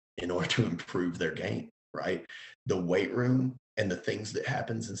things in order to improve their game, right? The weight room and the things that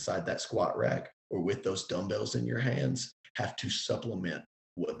happens inside that squat rack or with those dumbbells in your hands have to supplement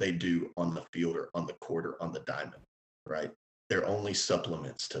what they do on the field or on the court or on the diamond, right? They're only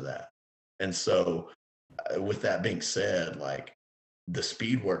supplements to that. And so, with that being said, like the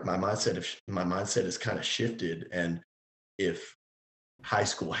speed work, my mindset is kind of shifted. And if high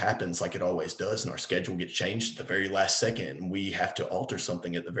school happens like it always does, and our schedule gets changed at the very last second, and we have to alter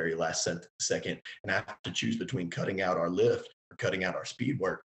something at the very last second, and I have to choose between cutting out our lift or cutting out our speed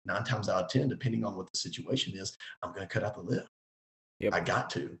work. 9 times out of 10, depending on what the situation is, I'm going to cut out the lift. Yep. I got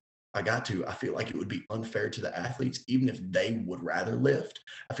to. I got to. I feel like it would be unfair to the athletes, even if they would rather lift.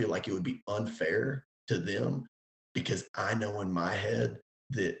 I feel like it would be unfair to them because I know in my head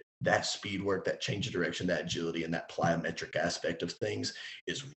that speed work, that change of direction, that agility, and that plyometric aspect of things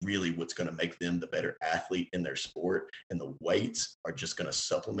is really what's going to make them the better athlete in their sport. And the weights are just going to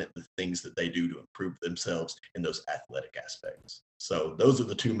supplement the things that they do to improve themselves in those athletic aspects. So those are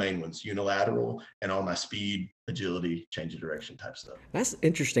the two main ones: unilateral and all my speed, agility, change of direction type stuff. That's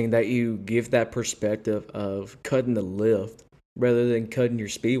interesting that you give that perspective of cutting the lift rather than cutting your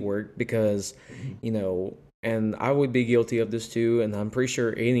speed work because, Mm-hmm. and I would be guilty of this too, and I'm pretty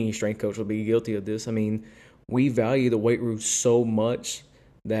sure any strength coach will be guilty of this. I mean, we value the weight room so much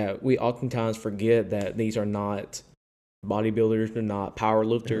that we oftentimes forget that these are not bodybuilders, they're not power Yeah.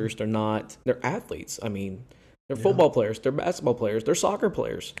 lifters, they're athletes. I mean, they're Yeah. football players, they're basketball players, they're soccer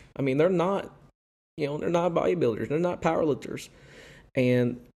players. I mean, they're not bodybuilders, they're not power lifters.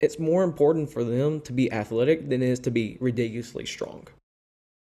 And it's more important for them to be athletic than it is to be ridiculously strong.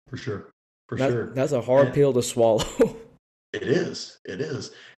 For sure. For That's sure. that's a hard And pill to swallow. it is. It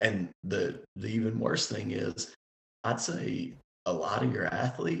is. And the even worse thing is, I'd say a lot of your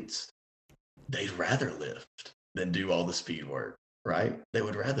athletes, they'd rather lift than do all the speed work, right? They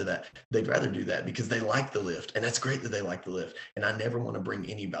would rather that. They'd rather do that because they like the lift. And that's great that they like the lift. And I never want to bring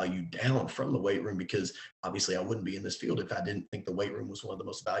any value down from the weight room because obviously I wouldn't be in this field if I didn't think the weight room was one of the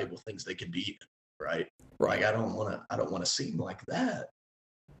most valuable things they could be in, right? Like Right. I don't want to seem like that.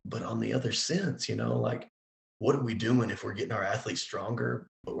 But on the other sense, like what are we doing if we're getting our athletes stronger,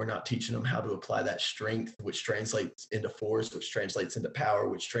 but we're not teaching them how to apply that strength, which translates into force, which translates into power,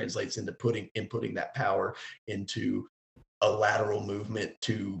 which translates into inputting that power into a lateral movement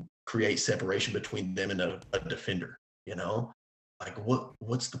to create separation between them and a defender, you know? Like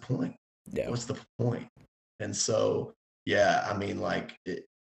what's the point? Yeah. What's the point? And so, yeah, I mean, like,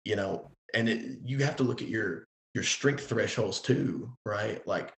 and you have to look at your strength thresholds too, right?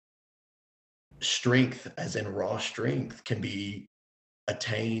 Like strength, as in raw strength, can be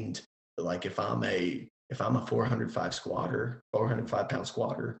attained. Like if I'm a 405 pound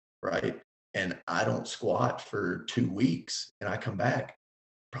squatter, right? And I don't squat for 2 weeks and I come back,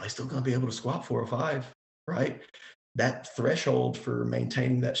 probably still going to be able to squat 405, right? That threshold for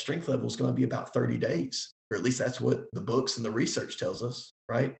maintaining that strength level is going to be about 30 days, or at least that's what the books and the research tells us,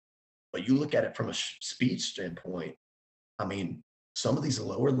 right? But you look at it from a speed standpoint, I mean, some of these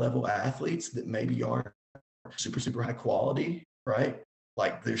lower level athletes that maybe aren't super, super high quality, right?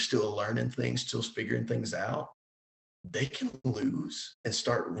 Like they're still learning things, still figuring things out. They can lose and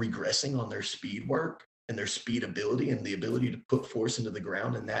start regressing on their speed work and their speed ability and the ability to put force into the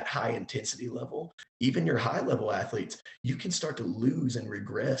ground in that high intensity level. Even your high level athletes, you can start to lose and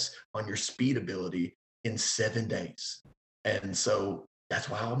regress on your speed ability in 7 days. And so that's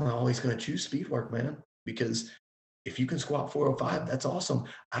why I'm always going to choose speed work, man, because if you can squat 405, that's awesome.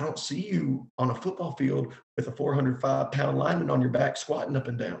 I don't see you on a football field with a 405-pound lineman on your back squatting up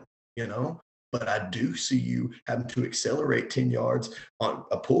and down, you know? But I do see you having to accelerate 10 yards on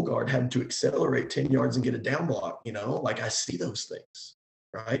a pull guard, having to accelerate 10 yards and get a down block, you know? Like I see those things,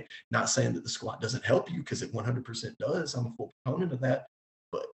 right? Not saying that the squat doesn't help you because it 100% does. I'm a full proponent of that,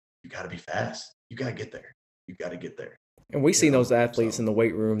 but you got to be fast. You got to get there. You got to get there. And we see those athletes in the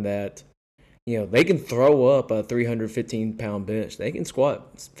weight room that, they can throw up a 315-pound bench. They can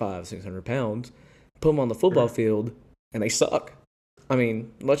squat 500-600 pounds, put them on the football field, and they suck. I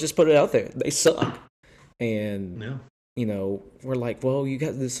mean, let's just put it out there. They suck. And, we're like, well, you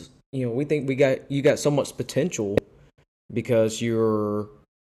got this, we think you got so much potential because you're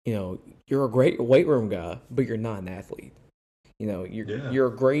a great weight room guy, but you're not an athlete. You're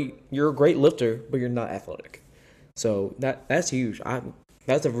a great lifter, but you're not athletic. So that's huge.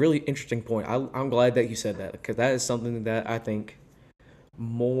 That's a really interesting point. I'm glad that you said that because that is something that I think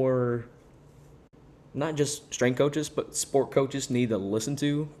more, not just strength coaches, but sport coaches need to listen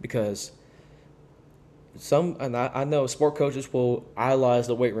to because I know sport coaches will idolize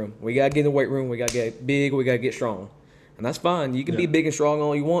the weight room. We got to get in the weight room. We got to get big. We got to get strong. And that's fine. You can be big and strong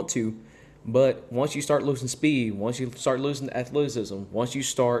all you want to. But once you start losing speed, once you start losing athleticism, once you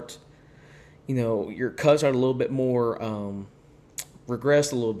start, your cuts are a little bit more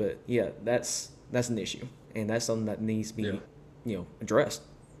regress a little bit. Yeah, that's an issue, and that's something that needs to be, addressed.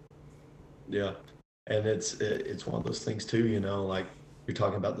 Yeah, and it's one of those things too. Like you're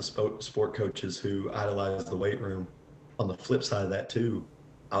talking about the sport coaches who idolize the weight room. On the flip side of that too,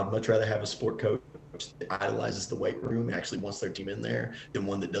 I would much rather have a sport coach that idolizes the weight room and actually wants their team in there than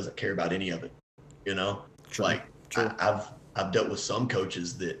one that doesn't care about any of it. True. Like True. I've dealt with some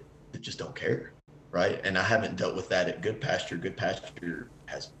coaches that just don't care. Right. And I haven't dealt with that at Good Pasture. Good Pasture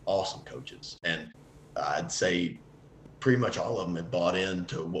has awesome coaches. And I'd say pretty much all of them have bought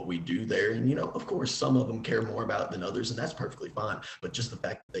into what we do there. And, of course, some of them care more about it than others, and that's perfectly fine. But just the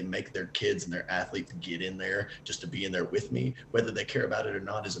fact that they make their kids and their athletes get in there just to be in there with me, whether they care about it or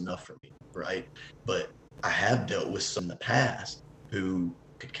not, is enough for me. Right. But I have dealt with some in the past who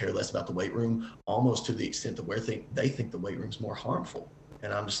could care less about the weight room, almost to the extent of where they think the weight room's more harmful.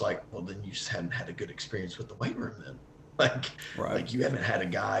 And I'm just like, well, then you just haven't had a good experience with the weight room then. Like you haven't had a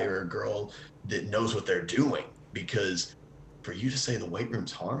guy or a girl that knows what they're doing, because for you to say the weight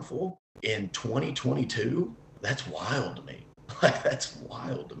room's harmful in 2022, that's wild to me. Like that's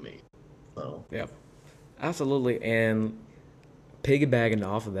wild to me. So yeah, absolutely. And piggybacking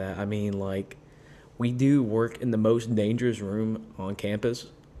off of that, I mean, like we do work in the most dangerous room on campus.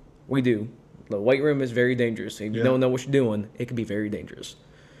 We do. The weight room is very dangerous. If you don't know what you're doing, it can be very dangerous.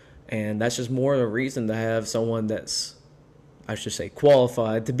 And that's just more of a reason to have someone that's, I should say,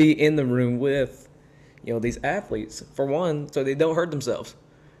 qualified to be in the room with, these athletes, for one, so they don't hurt themselves.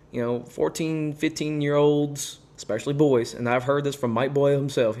 14, 15-year-olds, especially boys, and I've heard this from Mike Boyle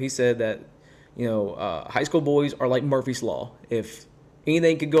himself. He said that, high school boys are like Murphy's Law. If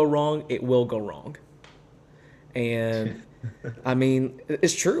anything could go wrong, it will go wrong. And I mean,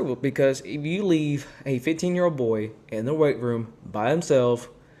 it's true, because if you leave a 15-year-old boy in the weight room by himself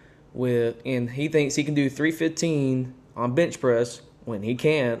and he thinks he can do 315 on bench press when he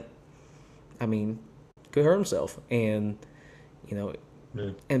can't, I mean, could hurt himself. And,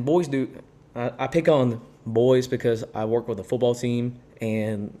 and boys do, I pick on boys because I work with a football team,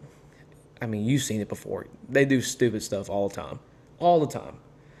 and I mean, you've seen it before. They do stupid stuff all the time. All the time.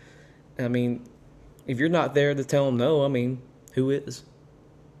 I mean, if you're not there to tell them no, I mean, who is?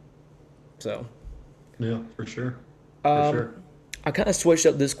 So, Yeah, for sure. For sure. I kind of switched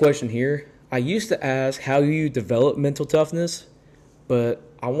up this question here. I used to ask how you develop mental toughness, but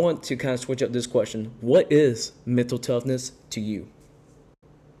I want to kind of switch up this question. What is mental toughness to you?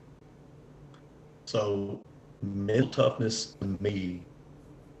 So, mental toughness to me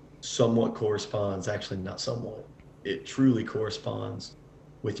somewhat corresponds, actually, not somewhat, it truly corresponds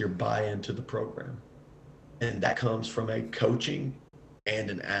with your buy into the program. And that comes from a coaching and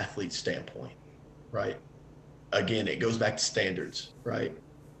an athlete standpoint, right? Again, it goes back to standards, right?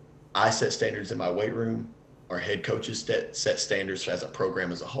 I set standards in my weight room. Our head coaches set standards as a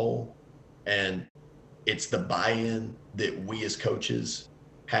program as a whole. And it's the buy in that we as coaches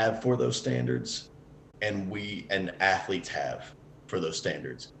have for those standards and we and athletes have for those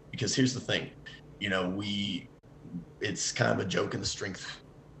standards. Because here's the thing, it's kind of a joke in the strength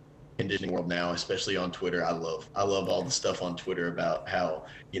conditioning world now, especially on Twitter. I love all the stuff on Twitter about how,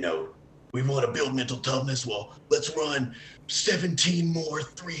 we want to build mental toughness. Well, let's run 17 more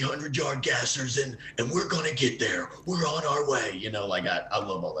 300-yard gassers and we're going to get there. We're on our way. I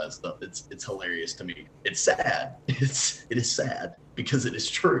love all that stuff. It's hilarious to me. It's sad. It is sad because it is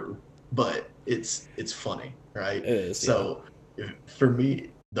true, but it's funny, right? It is, so for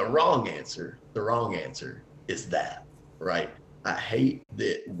me, the wrong answer is that, right? I hate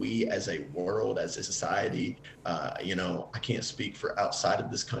that we as a world, as a society, I can't speak for outside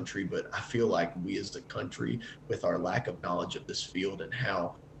of this country, but I feel like we as a country, with our lack of knowledge of this field and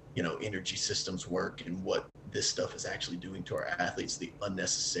how, energy systems work and what this stuff is actually doing to our athletes, the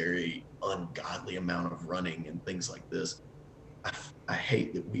unnecessary, ungodly amount of running and things like this. I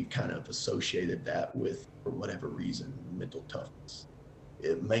hate that we kind of associated that with, for whatever reason, mental toughness.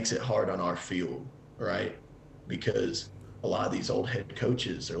 It makes it hard on our field, right? Because a lot of these old head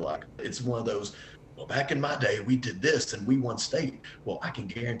coaches are like, it's one of those, well, back in my day, we did this and we won state. Well, I can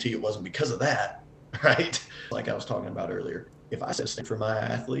guarantee it wasn't because of that, right? Like I was talking about earlier, if I set a standard for my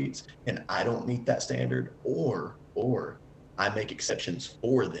athletes and I don't meet that standard, or I make exceptions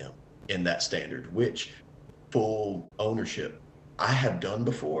for them in that standard, which full ownership I have done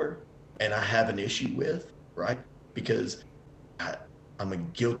before and I have an issue with, right? Because I'm a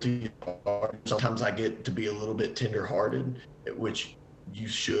guilty. Sometimes I get to be a little bit tender-hearted, which you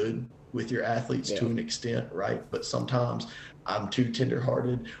should with your athletes to an extent, right? But sometimes I'm too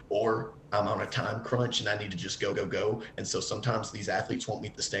tender-hearted, or I'm on a time crunch and I need to just go. And so sometimes these athletes won't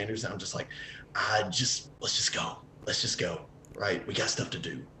meet the standards, and I'm just like, let's just go, right? We got stuff to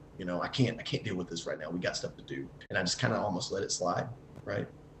do. I can't deal with this right now. We got stuff to do, and I just kind of almost let it slide, right?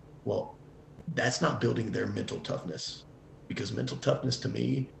 Well, that's not building their mental toughness. Because mental toughness to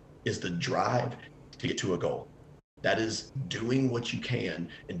me is the drive to get to a goal. That is doing what you can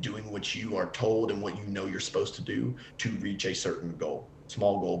and doing what you are told and what you're supposed to do to reach a certain goal.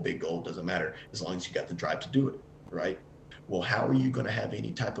 Small goal, big goal, doesn't matter, as long as you got the drive to do it, right? Well, how are you going to have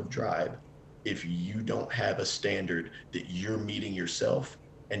any type of drive if you don't have a standard that you're meeting yourself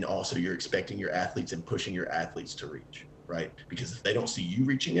and also you're expecting your athletes and pushing your athletes to reach, right? Because if they don't see you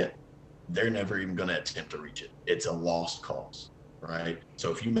reaching it, they're never even going to attempt to reach it. It's a lost cause, right?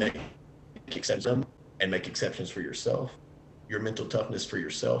 So if you make exceptions and make exceptions for yourself, your mental toughness for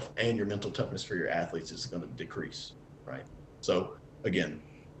yourself and your mental toughness for your athletes is going to decrease, right? So again,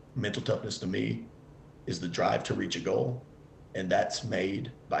 mental toughness to me is the drive to reach a goal, and that's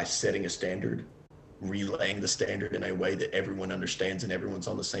made by setting a standard, relaying the standard in a way that everyone understands and everyone's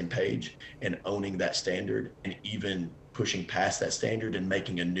on the same page, and owning that standard, and even pushing past that standard and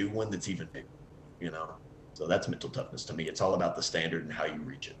making a new one that's even bigger, So that's mental toughness to me. It's all about the standard and how you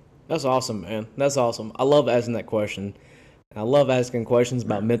reach it. That's awesome, man. That's awesome. I love asking that question. I love asking questions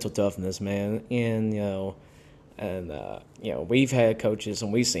about mental toughness, man. And we've had coaches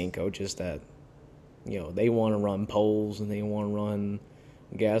and we've seen coaches that, they want to run poles and they want to run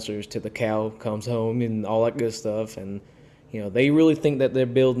gassers till the cow comes home and all that good stuff. And, they really think that they're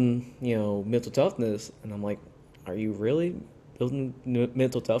building, mental toughness. And I'm like, are you really building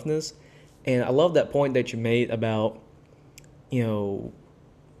mental toughness? And I love that point that you made about,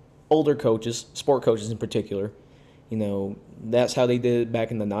 older coaches, sport coaches in particular. That's how they did it back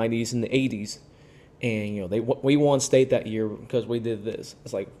in the 90s and the 80s. And, we won state that year because we did this.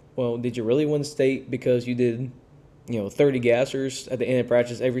 It's like, well, did you really win state because you did, 30 gassers at the end of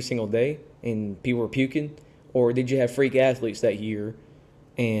practice every single day and people were puking? Or did you have freak athletes that year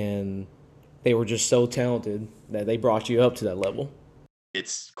and they were just so talented that they brought you up to that level?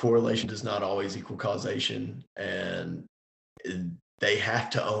 it's correlation does not always equal causation, and they have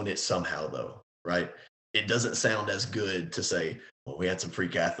to own it somehow, though, right? It doesn't sound as good to say, well, we had some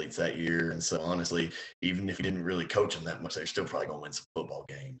freak athletes that year, and so honestly, even if you didn't really coach them that much, they're still probably going to win some football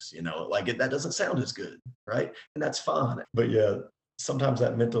games. Like that doesn't sound as good, right? And that's fine. But yeah, sometimes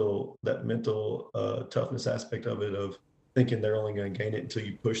that mental toughness aspect of it, of thinking they're only going to gain it until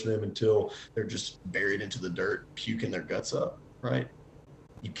you push them until they're just buried into the dirt, puking their guts up, right?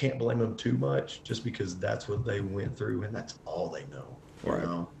 You can't blame them too much just because that's what they went through and that's all they know, you Right.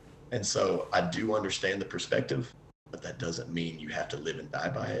 know? And so I do understand the perspective, but that doesn't mean you have to live and die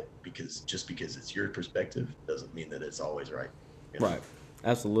by it, because just because it's your perspective doesn't mean that it's always right. Right.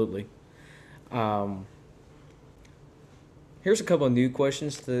 Absolutely. Um, Here's a couple of new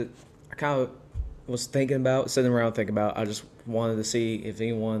questions that I kind of was thinking about, sitting around thinking about. I just wanted to see if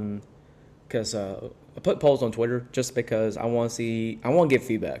anyone, because I put polls on Twitter just because I want to see, I want to get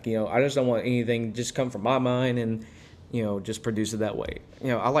feedback. I just don't want anything just come from my mind and, just produce it that way.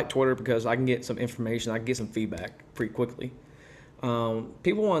 I like Twitter because I can get some information, I can get some feedback pretty quickly.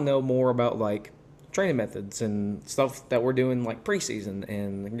 People want to know more about like training methods and stuff that we're doing like preseason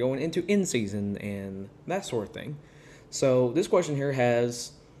and going into in season and that sort of thing. So this question here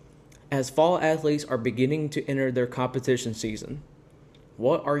has, as fall athletes are beginning to enter their competition season,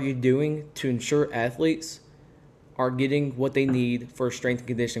 what are you doing to ensure athletes are getting what they need for strength and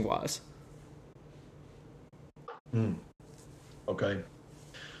conditioning wise? Okay.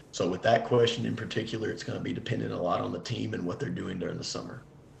 So with that question in particular, it's going to be dependent a lot on the team and what they're doing during the summer.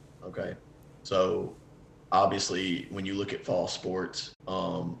 Okay. So obviously, when you look at fall sports,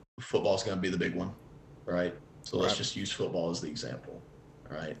 football is going to be the big one, right? So let's Right. just use football as the example,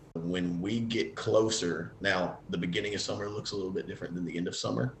 right? When we get closer, now the beginning of summer looks a little bit different than the end of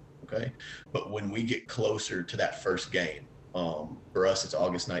summer, okay? But when we get closer to that first game, for us, it's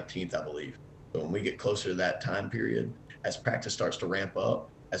August 19th, I believe. So when we get closer to that time period, as practice starts to ramp up,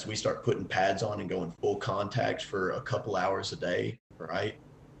 as we start putting pads on and going full contact for a couple hours a day, right?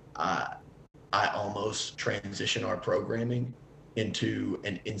 I I almost transition our programming into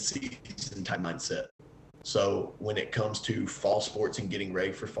an in-season type mindset. So when it comes to fall sports and getting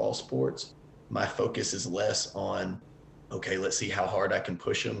ready for fall sports, my focus is less on, okay, let's see how hard I can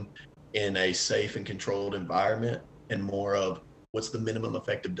push them in a safe and controlled environment, and more of what's the minimum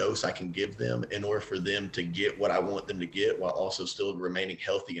effective dose I can give them in order for them to get what I want them to get while also still remaining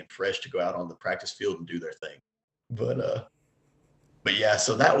healthy and fresh to go out on the practice field and do their thing. But yeah,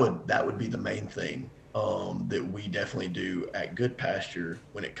 so that would be the main thing, that we definitely do at Good Pasture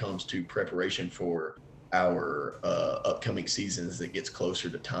when it comes to preparation for our upcoming seasons that gets closer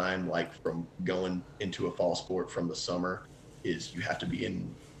to time, like from going into a fall sport from the summer, is you have to be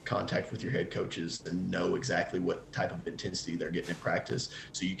in contact with your head coaches and know exactly what type of intensity they're getting in practice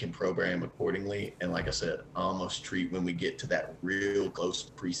so you can program accordingly. And like I said, almost treat when we get to that real close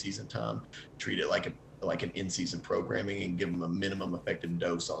preseason time, treat it like an in-season programming and give them a minimum effective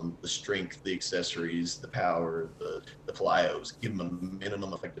dose on the strength, the accessories, the power, the plyos. Give them a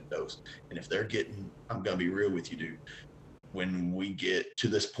minimum effective dose. And if they're getting, I'm gonna be real with you, dude. When we get to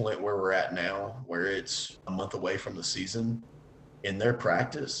this point where we're at now, where it's a month away from the season, in their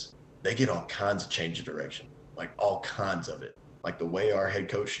practice, they get all kinds of change of direction, like all kinds of it. Like the way our head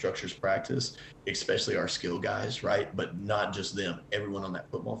coach structures practice, especially our skill guys, right? But not just them. Everyone on that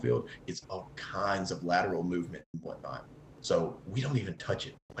football field gets all kinds of lateral movement and whatnot. So we don't even touch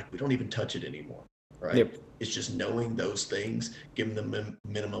it. Like we don't even touch it anymore, right? Yep. It's just knowing those things, giving them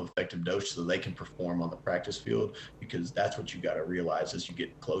minimum effective dose so they can perform on the practice field, because that's what you got to realize as you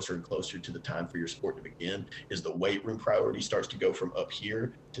get closer and closer to the time for your sport to begin, is the weight room priority starts to go from up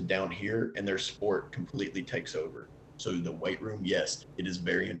here to down here, and their sport completely takes over. So the weight room, yes, it is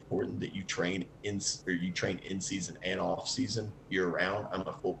very important that you train in season and off season year round. I'm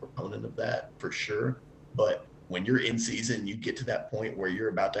a full proponent of that for sure. But when you're in season, you get to that point where you're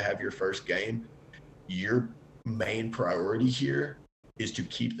about to have your first game, your main priority here is to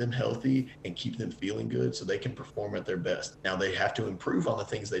keep them healthy and keep them feeling good so they can perform at their best. Now they have to improve on the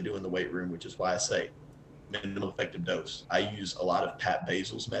things they do in the weight room, which is why I say minimum effective dose. I use a lot of Pat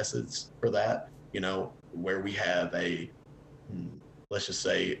Basil's methods for that, where we have let's just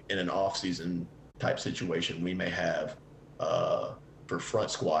say in an off season type situation, we may have, for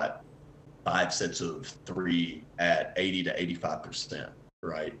front squat, 5 sets of 3 at 80 to 85%,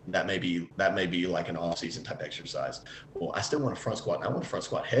 right? That may be like an off-season type exercise. Well, I still want a front squat, and I want a front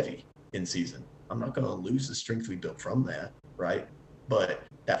squat heavy in season. I'm not going to lose the strength we built from that, right? But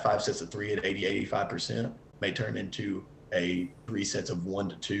that 5 sets of 3 at 80, 85% may turn into a 3 sets of 1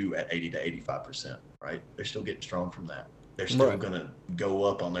 to 2 at 80 to 85%, right? They're still getting strong from that. They're still Right. going to go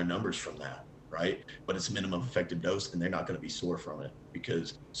up on their numbers from that, right? But it's minimum effective dose, and they're not going to be sore from it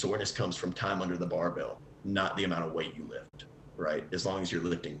because soreness comes from time under the barbell, not the amount of weight you lift, right? As long as you're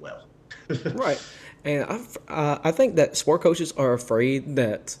lifting well. Right. And I think that sport coaches are afraid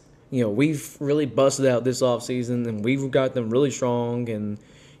that, we've really busted out this off season and we've got them really strong. And,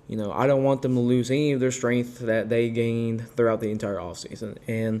 I don't want them to lose any of their strength that they gained throughout the entire off season.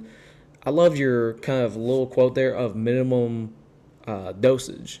 And I love your kind of little quote there of minimum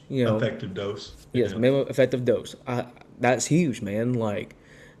dosage. Effective dose. Yes, Yeah. minimum effective dose. That's huge, man. Like,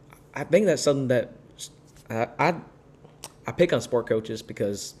 I think that's something that I, I I pick on sport coaches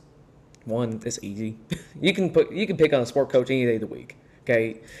because one, it's easy. You can pick on a sport coach any day of the week.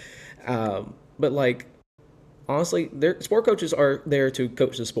 Okay, but like honestly, sport coaches are there to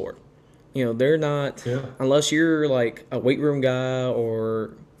coach the sport. They're not Yeah. unless you're like a weight room guy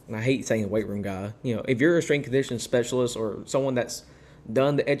or and I hate saying weight room guy. If you're a strength conditioning specialist or someone that's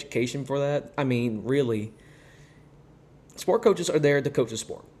done the education for that, I mean, really, sport coaches are there to coach the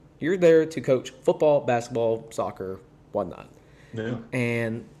sport. You're there to coach football, basketball, soccer, whatnot. Yeah.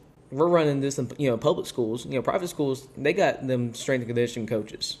 And we're running this in public schools. Private schools, they got them strength and conditioning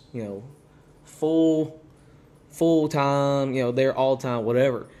coaches. Full full time. They're all time,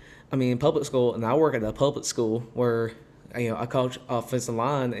 whatever. I mean, public school, and I work at a public school where I coach offensive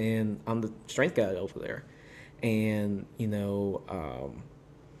line, and I'm the strength guy over there. And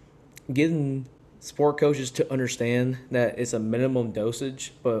getting sport coaches to understand that it's a minimum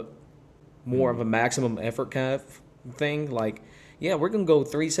dosage, but more of a maximum effort kind of thing. Like, yeah, we're gonna go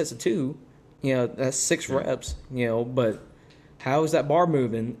 3 sets of two. That's six Yeah. reps. But how is that bar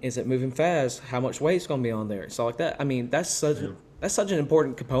moving? Is it moving fast? How much weight's gonna be on there? So like that. I mean, Yeah. that's such an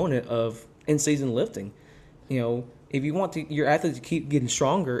important component of in season lifting. If you want your athletes to keep getting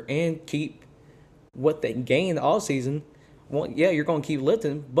stronger and keep what they gain all season, well, yeah, you're going to keep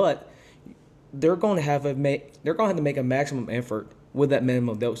lifting, but they're going to have to make a maximum effort with that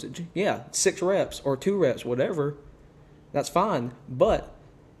minimum dosage. Yeah, 6 reps or 2 reps, whatever. That's fine. But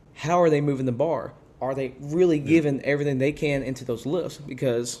how are they moving the bar? Are they really Yeah. giving everything they can into those lifts?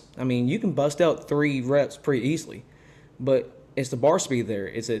 Because I mean, you can bust out 3 reps pretty easily, but is the bar speed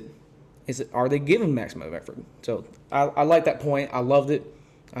there? Are they giving maximum effort? So I like that point. I loved it.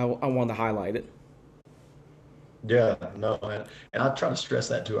 I wanted to highlight it. Yeah, no, and I try to stress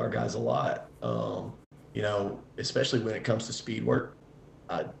that to our guys a lot. Especially when it comes to speed work.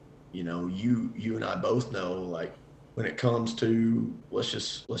 I, you and I both know, like when it comes to let's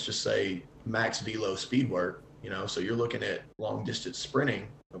just say max velo speed work. So you're looking at long distance sprinting.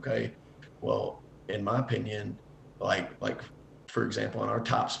 Okay, well, in my opinion, like for example, on our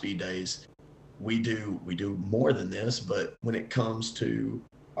top speed days, we do more than this. But when it comes to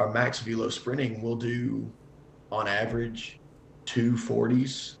our max velo sprinting, we'll do on average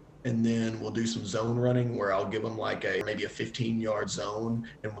 240s, and then we'll do some zone running where I'll give them like a maybe a 15-yard zone,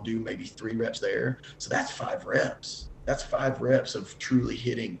 and we'll do maybe 3 reps there. So that's 5 reps. That's 5 reps of truly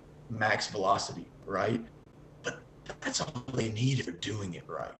hitting max velocity, right? But that's all they need if they're doing it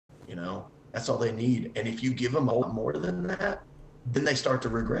right. That's all they need. And if you give them a lot more than that, then they start to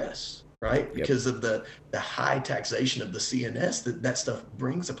regress, right? Yep. Because of the high taxation of the CNS that stuff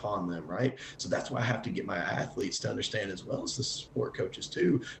brings upon them, right? So that's why I have to get my athletes to understand, as well as the sport coaches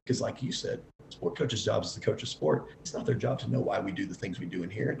too. Because like you said, sport coaches' job is to coach a sport. It's not their job to know why we do the things we do in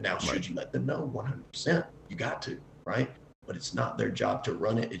here. Now, Right. should you let them know? 100%. You got to, right? But it's not their job to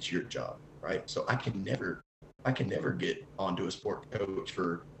run it. It's your job, right? So I can never get onto a sport coach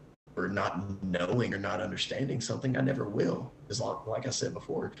for not knowing or not understanding something. I never will. As long, like I said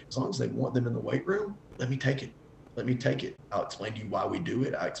before, as long as they want them in the weight room, let me take it. Let me take it. I'll explain to you why we do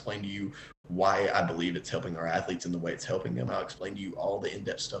it. I explain to you why I believe it's helping our athletes and the way it's helping them. I'll explain to you all the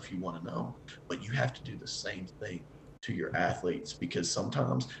in-depth stuff you want to know. But you have to do the same thing to your athletes, because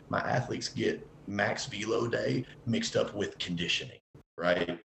sometimes my athletes get max velo day mixed up with conditioning,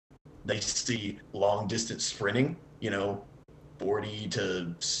 right? They see long distance sprinting, 40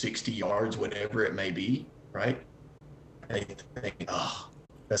 to 60 yards, whatever it may be, right? And they think, oh,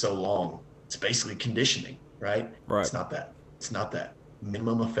 that's so long. It's basically conditioning, right? Right. It's not that. It's not that.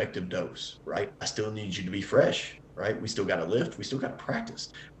 Minimum effective dose, right? I still need you to be fresh, right? We still got to lift. We still got to practice.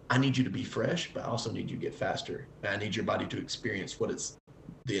 I need you to be fresh, but I also need you to get faster. And I need your body to experience what it's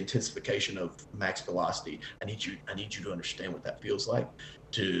the intensification of max velocity. I need you to understand what that feels like,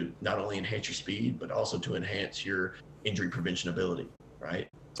 to not only enhance your speed, but also to enhance your injury prevention ability, right?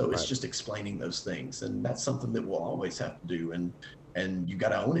 So it's Right. just explaining those things, and that's something that we'll always have to do. And you got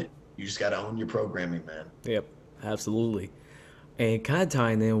to own it. You just got to own your programming, man. Yep. Absolutely. And kind of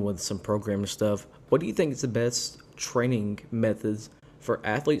tying in with some programming stuff, what do you think is the best training methods for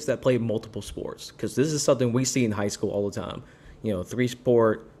athletes that play multiple sports? Because this is something we see in high school all the time. You know, three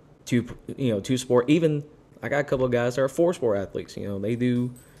sport, two sport. Even I got a couple of guys that are four sport athletes. You know, they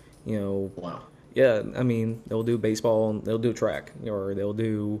do, you know, Wow. yeah. I mean, they'll do baseball and they'll do track, or they'll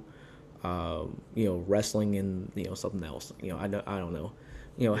do, wrestling and something else. I don't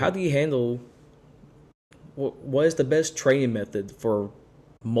know. How do you handle? What is the best training method for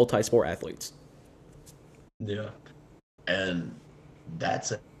multi-sport athletes? Yeah. And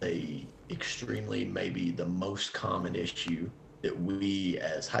that's a extremely maybe the most common issue that we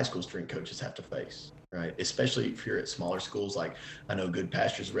as high school strength coaches have to face, right? Especially if you're at smaller schools. Like I know Good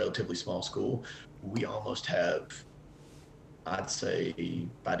Pasture's a relatively small school. We almost have, I'd say, if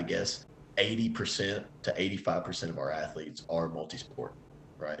I had to guess, 80% to 85% of our athletes are multi-sport,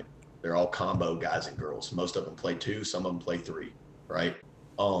 right? They're all combo guys and girls. Most of them play two, some of them play three, right?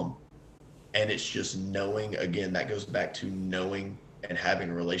 Um, and it's just knowing, again, that goes back to knowing and having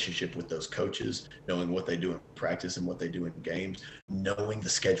a relationship with those coaches, knowing what they do in practice and what they do in games, knowing the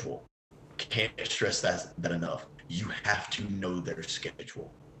schedule. Can't stress that enough. You have to know their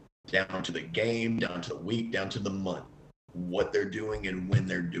schedule down to the game, down to the week, down to the month, what they're doing and when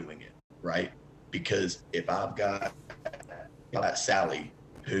they're doing it, right? Because if I've got Sally,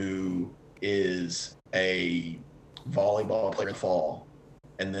 who is a volleyball player in the fall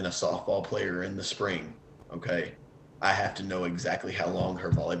and then a softball player in the spring, okay, I have to know exactly how long her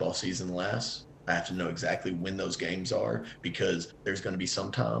volleyball season lasts. I have to know exactly when those games are because there's going to be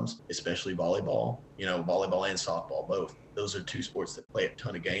sometimes, especially volleyball, volleyball and softball, both. Those are two sports that play a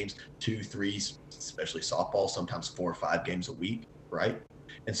ton of games, 2, 3, especially softball, sometimes 4 or 5 games a week, right?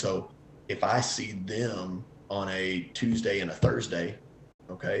 And so if I see them on a Tuesday and a Thursday,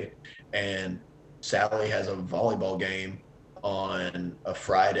 okay, and Sally has a volleyball game on a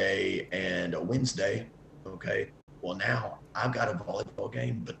Friday and a Wednesday, okay, well, now I've got a volleyball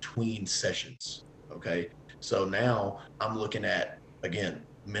game between sessions. Okay. So now I'm looking at, again,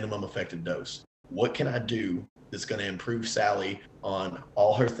 minimum effective dose. What can I do that's going to improve Sally on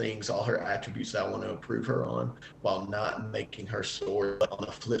all her things, all her attributes that I want to improve her on while not making her sore? But on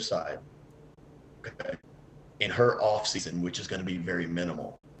the flip side, okay, in her off season, which is going to be very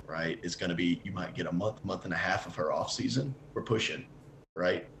minimal, right? It's going to be, you might get a month and a half of her off season. We're pushing,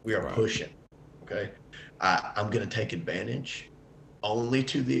 right? We are pushing. Okay. I'm going to take advantage only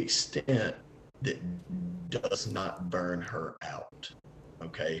to the extent that does not burn her out.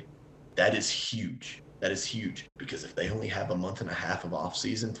 Okay. That is huge. That is huge because if they only have a month and a half of off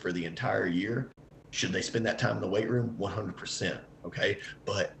season for the entire year, should they spend that time in the weight room? 100%. Okay.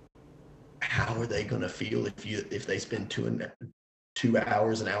 But how are they going to feel if they spend 2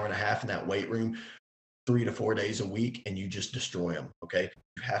 hours, an hour and a half in that weight room 3 to 4 days a week and you just destroy them? Okay.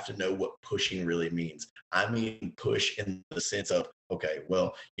 You have to know what pushing really means. I mean, push in the sense of, okay,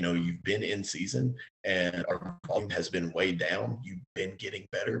 well, you've been in season and our volume has been way down. You've been getting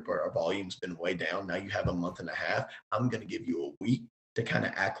better, but our volume's been way down. Now you have a month and a half. I'm going to give you a week to kind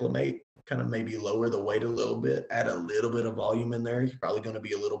of acclimate, kind of maybe lower the weight a little bit, add a little bit of volume in there. You're probably going to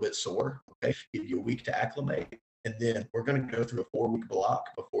be a little bit sore. Okay. Give you a week to acclimate. And then we're going to go through a 4-week block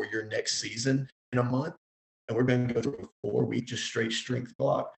before your next season in a month. And we're going to go through a 4-week just straight strength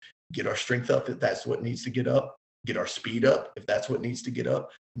block, get our strength up if that's what needs to get up, get our speed up if that's what needs to get up.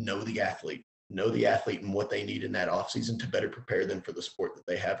 Know the athlete and what they need in that offseason to better prepare them for the sport that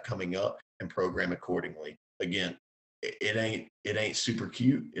they have coming up and program accordingly. Again, it ain't super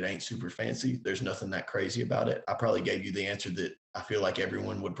cute. It ain't super fancy. There's nothing that crazy about it. I probably gave you the answer that I feel like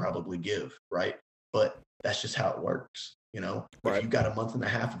everyone would probably give, right? But that's just how it works. Right. If you've got a month and a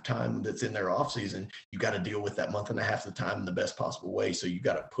half of time that's in their off season, you got to deal with that month and a half of the time in the best possible way. So you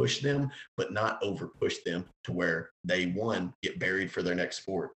got to push them, but not over push them to where they, one, get buried for their next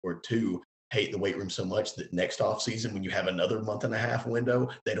sport, or two, hate the weight room so much that next off season, when you have another month and a half window,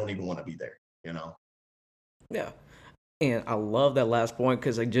 they don't even want to be there. Yeah. And I love that last point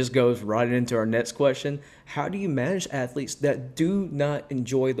because it just goes right into our next question. How do you manage athletes that do not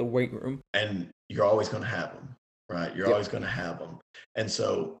enjoy the weight room? And you're always going to have them, right? You're always going to have them. And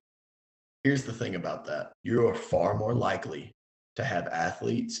so here's the thing about that. You are far more likely to have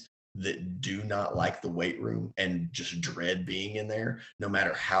athletes that do not like the weight room and just dread being in there, no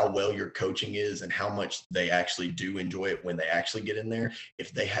matter how well your coaching is and how much they actually do enjoy it when they actually get in there.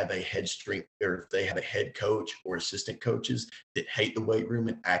 If they have a head strength, or if they have a head coach or assistant coaches that hate the weight room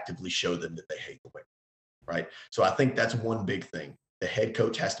and actively show them that they hate the weight room, right? So I think that's one big thing. The head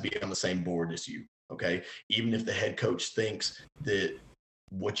coach has to be on the same board as you, okay? Even if the head coach thinks that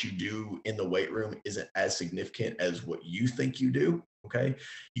what you do in the weight room isn't as significant as what you think you do, Okay.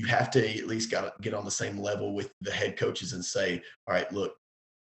 You have to at least got to get on the same level with the head coaches and say, all right, look,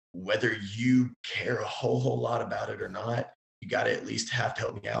 whether you care a whole lot about it or not, you got to at least have to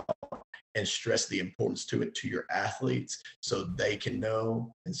help me out and stress the importance to it to your athletes so they can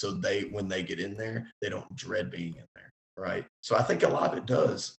know. And so they, when they get in there, they don't dread being in there. Right. So I think a lot of it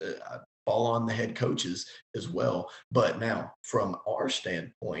does fall on the head coaches as well. But now, from our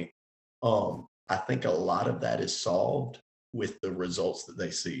standpoint, I think a lot of that is solved with the results that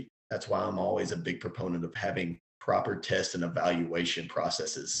they see. That's why I'm always a big proponent of having proper test and evaluation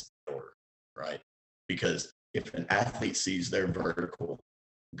processes in order, right? Because if an athlete sees their vertical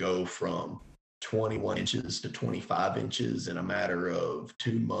go from 21 inches to 25 inches in a matter of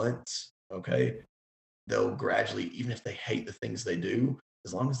 2 months, okay, they'll gradually, even if they hate the things they do,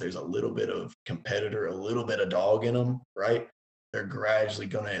 as long as there's a little bit of competitor, a little bit of dog in them, right? They're gradually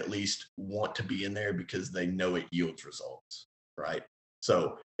going to at least want to be in there because they know it yields results, right?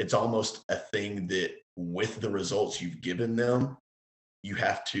 So it's almost a thing that with the results you've given them, you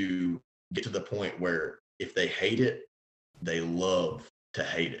have to get to the point where if they hate it, they love to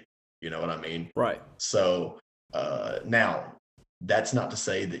hate it. You know what I mean? Right. So now, that's not to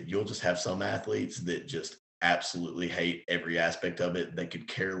say that you'll just have some athletes that just absolutely hate every aspect of it. They could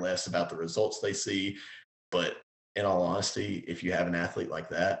care less about the results they see. But in all honesty, if you have an athlete like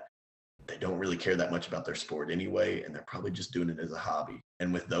that, they don't really care that much about their sport anyway, and they're probably just doing it as a hobby.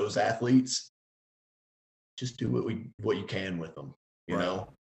 And with those athletes, just do what you can with them. You Right.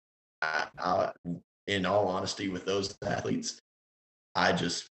 know, I, in all honesty, with those athletes, I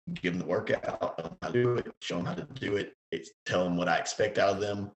just give them the workout, tell them how to do it, show them how to do it, tell them what I expect out of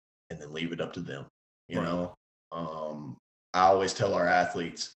them, and then leave it up to them. You Right. know, I always tell our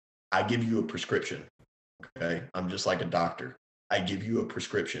athletes, I give you a prescription. Okay, I'm just like a doctor. I give you a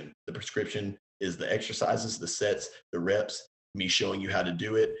prescription. The prescription is the exercises, the sets, the reps, me showing you how to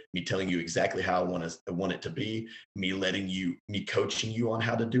do it, me telling you exactly how I want it to be, me coaching you on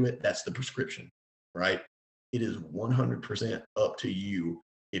how to do it. That's the prescription, right? It is 100% up to you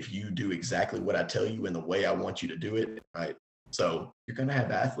if you do exactly what I tell you in the way I want you to do it, right? So you're going to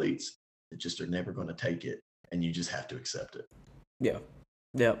have athletes that just are never going to take it, and you just have to accept it. Yeah.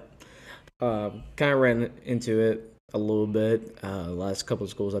 Yep. Kind of ran into it a little bit. Last couple of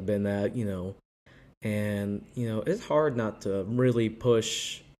schools I've been at, and it's hard not to really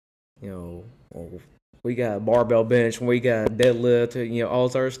push. Well, we got a barbell bench, we got deadlift, all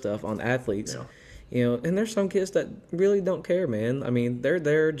sort of stuff on athletes. Yeah. And there's some kids that really don't care, man. I mean, they're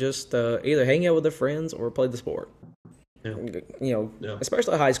there just either hang out with their friends or play the sport. Yeah. Yeah.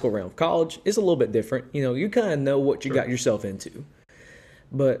 Especially high school realm. College is a little bit different. You kind of know what you got yourself into.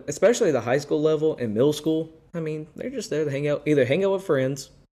 But especially the high school level and middle school, I mean, they're just there to either hang out with friends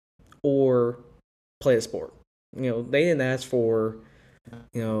or play a sport. They didn't ask for,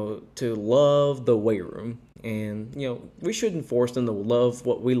 to love the weight room. And, we shouldn't force them to love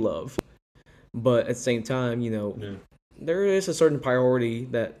what we love. But at the same time, Yeah. there is a certain priority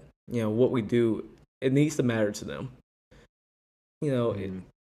that, what we do, it needs to matter to them.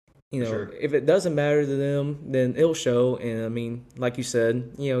 Sure. If it doesn't matter to them, then it'll show. And I mean, like you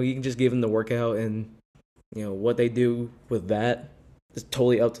said, you can just give them the workout, and what they do with that is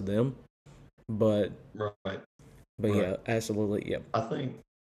totally up to them. But Right. yeah, absolutely, yeah. I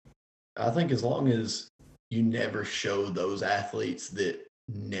think as long as you never show those athletes that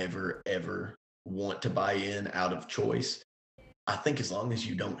never ever want to buy in out of choice, I think as long as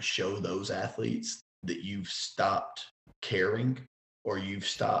you don't show those athletes that you've stopped caring or you've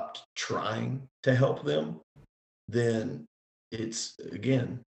stopped trying to help them, then it's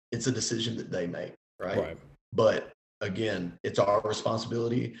a decision that they make, right? Right. But again, it's our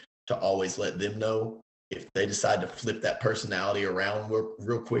responsibility to always let them know if they decide to flip that personality around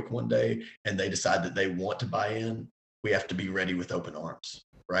real quick one day and they decide that they want to buy in, we have to be ready with open arms,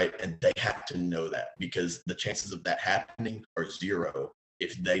 right? And they have to know that because the chances of that happening are zero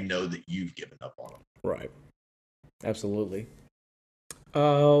if they know that you've given up on them. Right. Absolutely.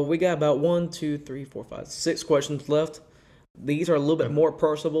 We got about 6 questions left. These are a little bit more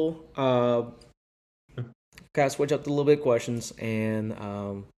personable. Kind of switch up a little bit questions, and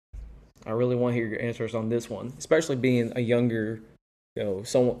I really want to hear your answers on this one, especially being a younger,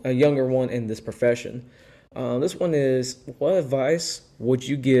 a younger one in this profession. This one is: what advice would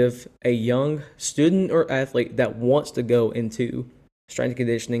you give a young student or athlete that wants to go into strength and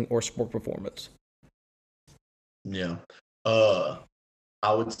conditioning or sport performance? Yeah.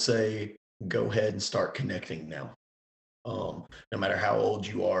 I would say go ahead and start connecting now. No matter how old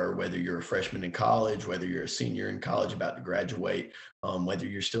you are, whether you're a freshman in college, whether you're a senior in college about to graduate, whether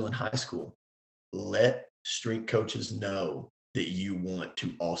you're still in high school, let strength coaches know that you want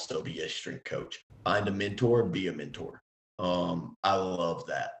to also be a strength coach. Find a mentor, be a mentor. I love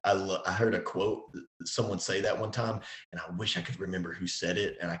that. I heard a quote, someone say that one time, and I wish I could remember who said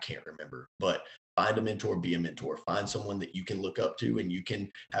it, and I can't remember. But find a mentor, be a mentor. Find someone that you can look up to and you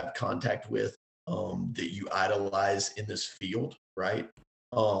can have contact with, that you idolize in this field, right?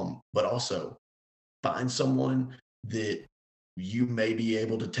 But also find someone that you may be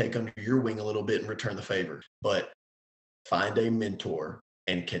able to take under your wing a little bit and return the favor. But find a mentor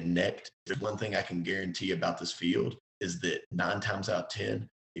and connect. There's one thing I can guarantee about this field is that 9 times out of 10,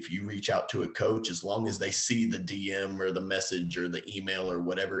 if you reach out to a coach, as long as they see the DM or the message or the email or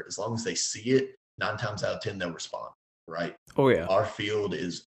whatever, as long as they see it, 9 times out of 10, they'll respond, right? Oh yeah. Our field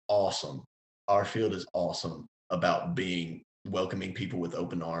is awesome. Our field is awesome about being welcoming people with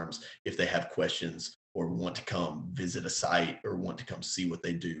open arms if they have questions or want to come visit a site or want to come see what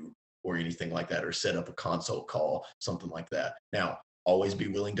they do or anything like that, or set up a consult call, something like that. Now, always be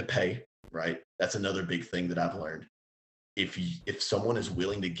willing to pay, right? That's another big thing that I've learned. If someone is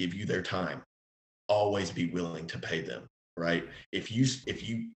willing to give you their time, always be willing to pay them, right? If you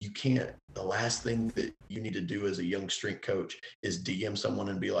can't, the last thing that you need to do as a young strength coach is DM someone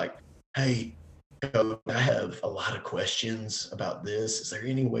and be like, hey, coach, I have a lot of questions about this. Is there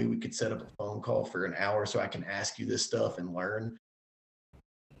any way we could set up a phone call for an hour so I can ask you this stuff and learn?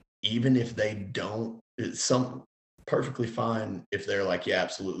 Even if they don't, it's some perfectly fine if they're like, yeah,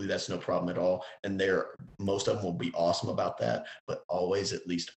 absolutely, that's no problem at all. And most of them will be awesome about that, but always at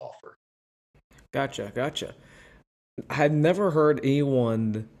least offer. Gotcha. I had never heard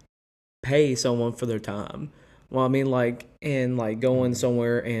anyone pay someone for their time. Well, I mean, like, and like going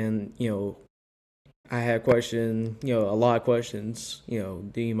somewhere and, I had a question, a lot of questions,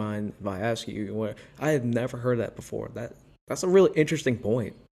 do you mind if I ask you what? I had never heard that before. That's a really interesting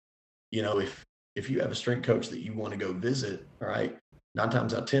point. If you have a strength coach that you want to go visit, all right, 9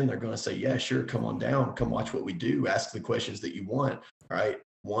 times out of 10, they're going to say, yeah, sure, come on down, come watch what we do, ask the questions that you want. All right.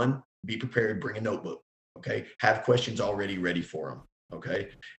 One, be prepared, bring a notebook. Okay. Have questions already ready for them.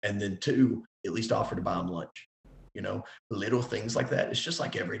 Okay. And then two, at least offer to buy them lunch. Little things like that. It's just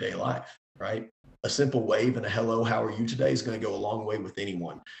like everyday life, right? A simple wave and a hello, how are you today is going to go a long way with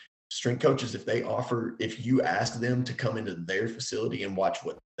anyone. Strength coaches, if you ask them to come into their facility and watch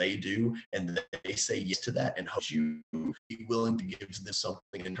what they do, and they say yes to that, and hope you be willing to give them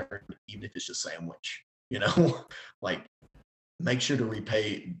something in return, even if it's just a sandwich, like make sure to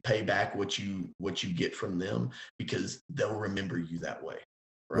pay back what you get from them, because they'll remember you that way,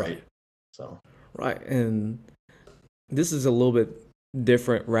 right? So right, and this is a little bit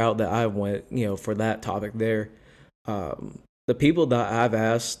different route that I went, for that topic there. The people that I've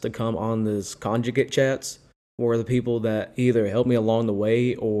asked to come on this conjugate chats were the people that either helped me along the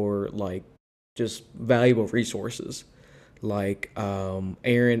way or like just valuable resources. Like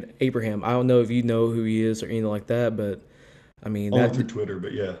Aaron Abraham. I don't know if you know who he is or anything like that, but I mean only through Twitter,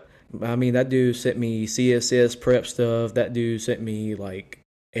 but yeah. I mean that dude sent me CSS prep stuff. That dude sent me like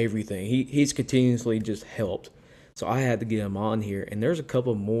everything. He's continuously just helped. So I had to get him on here, and there's a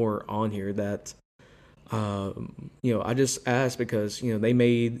couple more on here that I just asked because,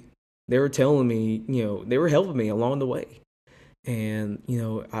 they were telling me, they were helping me along the way. And,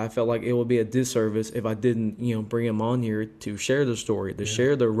 I felt like it would be a disservice if I didn't, bring them on here to share their story, to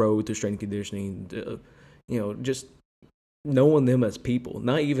share their road to strength conditioning, to, just knowing them as people,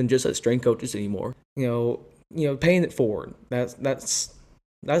 not even just as strength coaches anymore. Paying it forward. That's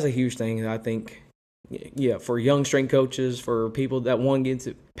a huge thing. I think, for young strength coaches, for people that want to get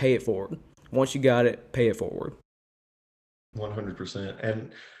into, pay it forward. Once you got it, pay it forward. 100%.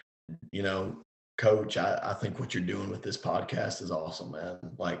 And, coach, I think what you're doing with this podcast is awesome, man.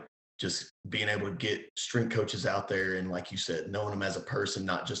 Like, just being able to get strength coaches out there and, like you said, knowing them as a person,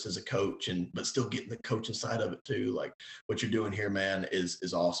 not just as a coach, but still getting the coaching side of it too. Like, what you're doing here, man,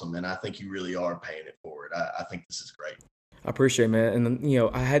 is awesome. And I think you really are paying it forward. I think this is great. I appreciate it, man.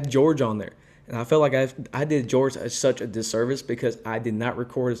 And, I had George on there. And I felt like I did George such a disservice because I did not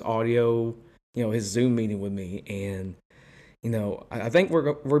record his audio, his Zoom meeting with me. And, I think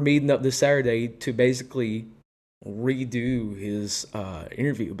we're meeting up this Saturday to basically redo his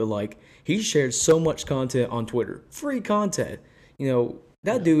interview. But, like, he shared so much content on Twitter. Free content.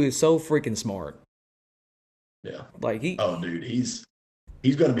 That dude is so freaking smart. Yeah. Like, dude,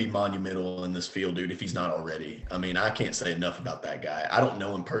 he's going to be monumental in this field, dude, if he's not already. I mean, I can't say enough about that guy. I don't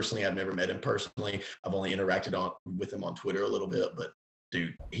know him personally. I've never met him personally. I've only interacted with him on Twitter a little bit, but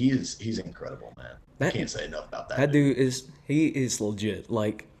dude, he's incredible, man. I can't say enough about that. That dude is legit.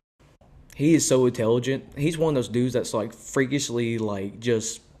 Like, he is so intelligent. He's one of those dudes that's like freakishly like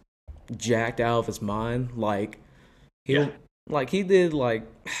just jacked out of his mind. Like, Like he did like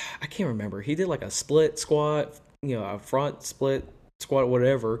I can't remember. He did like a split squat, a front split squat,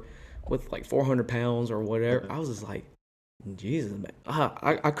 whatever, with like 400 pounds or whatever. I was just like, Jesus, man,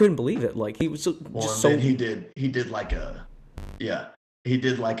 I couldn't believe it. Like he was Well, just and then so he did like a yeah, he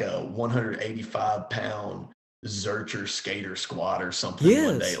did like a 185-pound Zercher skater squat or something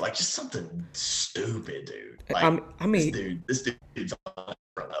one day, yes. like just something stupid, dude. Like I this mean, dude, this dude's on a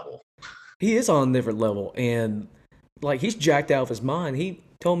different level. he is on a different level, and like he's jacked out of his mind. He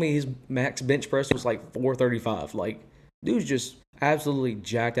told me his max bench press was like 435. Like, dude's just absolutely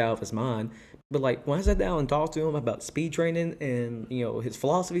jacked out of his mind. But like when I sat down and talked to him about speed training and his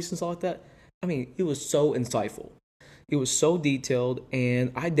philosophies and stuff like that, I mean, it was so insightful. It was so detailed,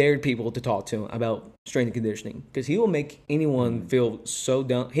 and I dared people to talk to him about strength and conditioning because he will make anyone Mhm. feel so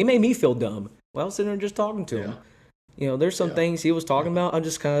dumb. He made me feel dumb while I was sitting there just talking to him. Yeah, There's some yeah, things he was talking yeah, about. I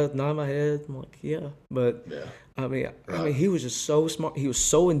just kind of nod my head. I'm like, yeah, but yeah. I mean, Right. he was just so smart. He was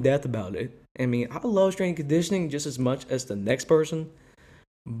so in depth about it. I mean, I love strength and conditioning just as much as the next person,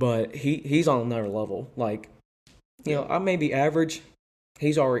 but he's on another level. Like, Yeah. I may be average.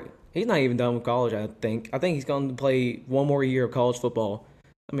 He's not even done with college. I think. I think he's going to play one more year of college football.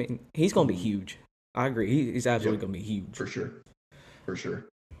 I mean, he's going to be Mhm. huge. I agree. He's absolutely Yep. going to be huge. For sure. For sure.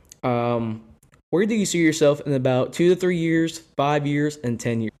 Um, where do you see yourself in about 2 to 3 years, 5 years, and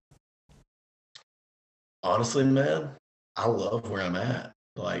 10 years? Honestly, man, I love where I'm at.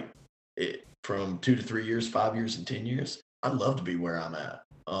 Like it from 2 to 3 years, 5 years, and 10 years. I'd love to be where I'm at.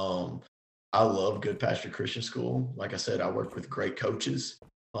 I love Good Pasture Christian School. Like I said, I work with great coaches.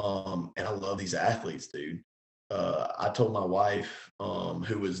 And I love these athletes, dude. I told my wife,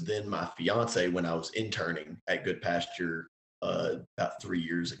 who was then my fiance when I was interning at Good Pasture about 3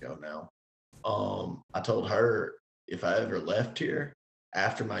 years ago now. I told her if I ever left here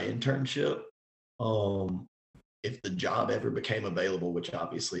after my internship, um, if the job ever became available, which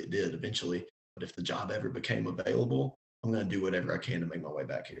obviously it did eventually, but if the job ever became available, I'm going to do whatever I can to make my way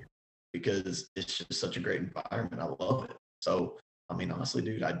back here because it's just such a great environment. I love it. So, I mean, honestly,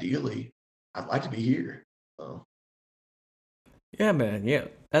 dude, ideally, I'd like to be here. So, Yeah, man. Yeah,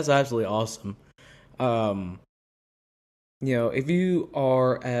 that's absolutely awesome. Um, if you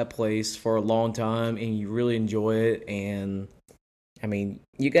are at a place for a long time and you really enjoy it, and I mean,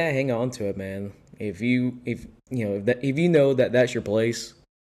 you gotta hang on to it, man. If you know that that's your place,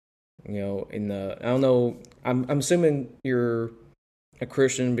 in the I don't know, I'm assuming you're a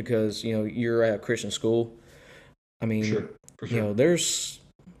Christian because you're at a Christian school. I for mean, sure, for sure. there's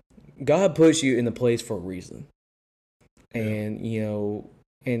God puts you in the place for a reason, Yeah,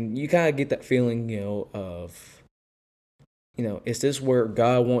 and you kind of get that feeling, of is this where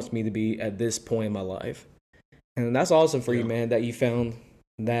God wants me to be at this point in my life? And that's awesome for you, yeah, man, that you found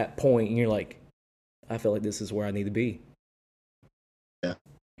that point and you're like, I feel like this is where I need to be. yeah,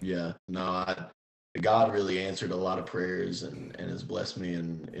 yeah. No, God really answered a lot of prayers and has blessed me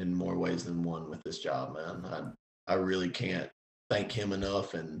in more ways than one with this job, man. I really can't thank Him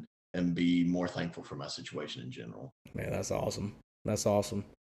enough and be more thankful for my situation in general. Man, that's awesome. That's awesome.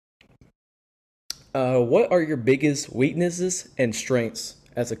 What are your biggest weaknesses and strengths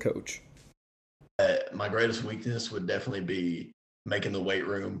as a coach? My greatest weakness would definitely be making the weight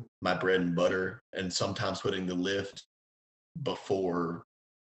room my bread and butter, and sometimes putting the lift before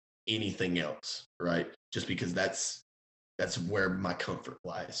anything else, right? Just because that's where my comfort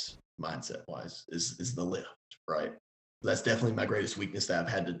lies, mindset wise, is the lift, right? That's definitely my greatest weakness that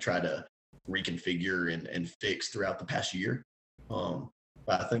I've had to try to reconfigure and fix throughout the past year. Um,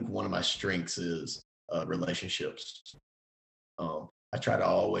 but I think one of my strengths is relationships. I try to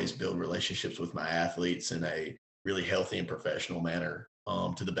always build relationships with my athletes in a really healthy and professional manner,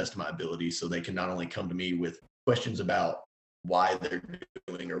 to the best of my ability, so they can not only come to me with questions about why they're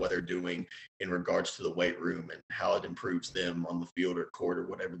doing or what they're doing in regards to the weight room and how it improves them on the field or court or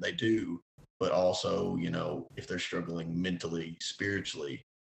whatever they do, but also, if they're struggling mentally, spiritually,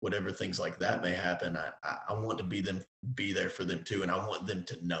 whatever things like that may happen, I want to be there for them too, and I want them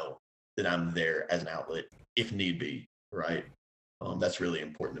to know that I'm there as an outlet if need be, right? That's really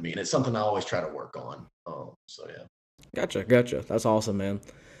important to me, and it's something I always try to work on. So yeah. Gotcha, gotcha. That's awesome, man.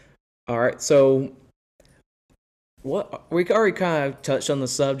 All right, so what we already kind of touched on the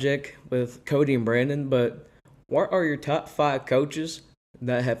subject with Cody and Brandon, but what are your top 5 coaches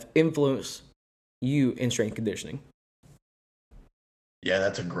that have influenced you in strength conditioning? Yeah,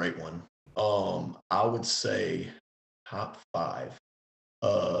 that's a great one. I would say top five.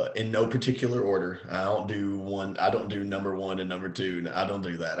 In no particular order. I don't do one. I don't do number one and number two. I don't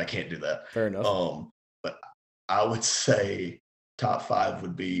do that. I can't do that. Fair enough. But I would say top five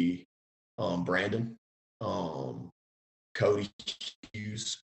would be Brandon. Um, Cody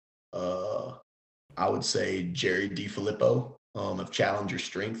Hughes. I would say Jerry DiFilippo of Challenger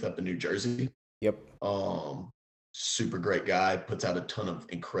Strength up in New Jersey. Yep. Super great guy, puts out a ton of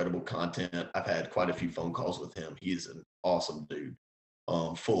incredible content. I've had quite a few phone calls with him. He's an awesome dude,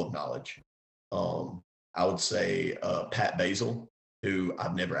 full of knowledge. I would say Pat Basil, who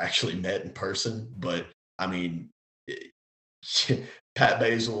I've never actually met in person, but I mean, Pat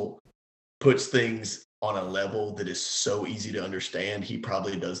Basil puts things on a level that is so easy to understand. He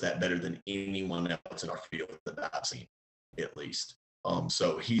probably does that better than anyone else in our field that I've seen, at least.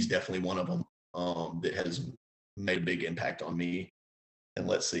 So he's definitely one of them that has made a big impact on me. And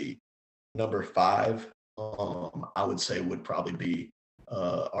let's see, number 5, I would say would probably be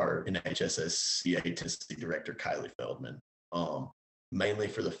our NHSSCA Tennessee director, Kylie Feldman, mainly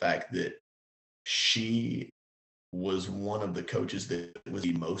for the fact that she was one of the coaches that was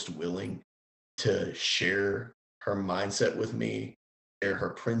the most willing to share her mindset with me, share her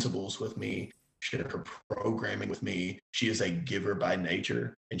principles with me, share her programming with me. She is a giver by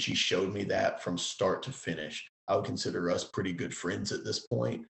nature, and she showed me that from start to finish. I would consider us pretty good friends at this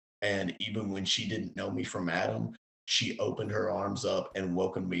point. And even when she didn't know me from Adam, she opened her arms up and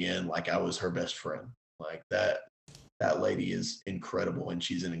welcomed me in like I was her best friend. Like that lady is incredible, and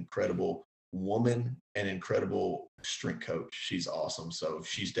she's an incredible woman and incredible strength coach. She's awesome. So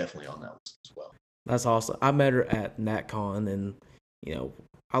she's definitely on that list as well. That's awesome. I met her at NatCon, and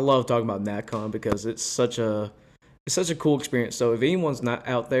I love talking about NatCon because it's such a cool experience. So if anyone's not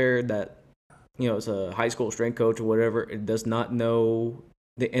out there that is a high school strength coach or whatever, it does not know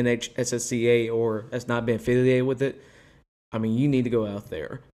the NHSSCA or has not been affiliated with it, I mean, you need to go out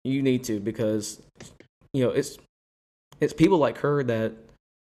there. You need to, because it's people like her that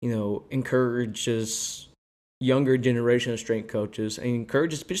encourages younger generation of strength coaches and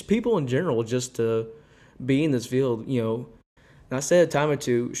encourages just people in general just to be in this field. And I said a time or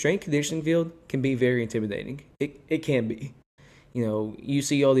two, strength conditioning field can be very intimidating. It can be. You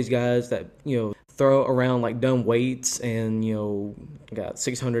see all these guys that throw around like dumb weights and got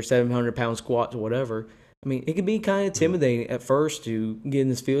 600, 700 pound squats or whatever. I mean, it can be kind of intimidating at first to get in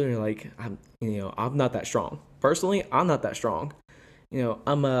this field, and you're like, I'm not that strong. Personally, I'm not that strong.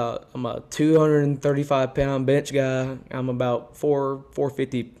 I'm a 235 pound bench guy. I'm about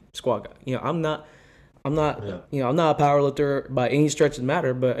 450 squat guy. I'm not I'm not a power lifter by any stretch of the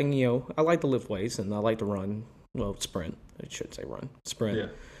matter, but I like to lift weights and I like to run. Well, sprint. I should say run, sprint. Yeah.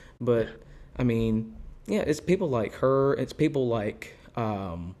 But I mean, yeah, it's people like her. It's people like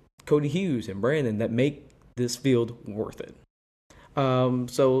Cody Hughes and Brandon that make this field worth it.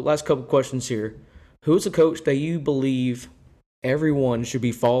 So last couple questions here. Who's a coach that you believe everyone should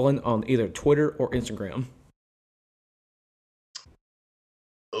be following on either Twitter or Instagram?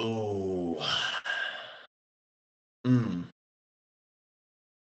 Oh,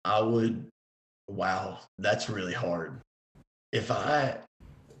 I would. Wow, that's really hard. If I,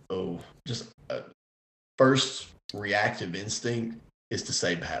 just first reactive instinct is to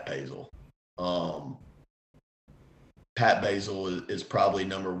say Pat Basil. Pat Basil is probably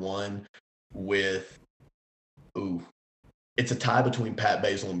number one with, it's a tie between Pat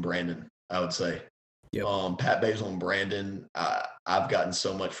Basil and Brandon, I would say. Yep. Pat Basil and Brandon, I've gotten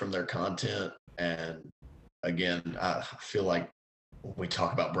so much from their content. And again, I feel like we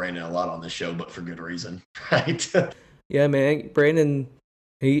talk about Brandon a lot on this show, but for good reason, right? Yeah, man. Brandon,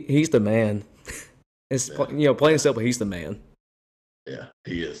 he's the man. It's plain and simple, he's the man. Yeah,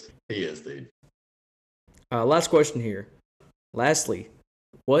 he is. He is, dude. Last question here. Lastly,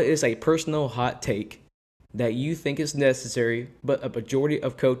 what is a personal hot take that you think is necessary, but a majority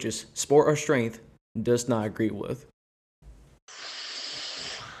of coaches, sport or strength, does not agree with?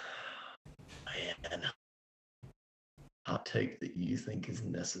 Man, hot take that you think is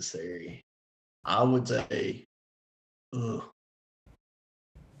necessary. I would say,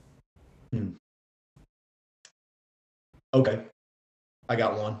 Okay, I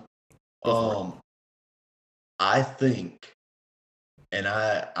got one. I think, and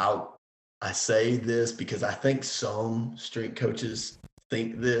I say this because I think some strength coaches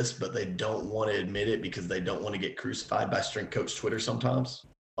think this, but they don't want to admit it because they don't want to get crucified by strength coach Twitter sometimes.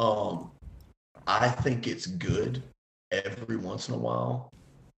 I think it's good every once in a while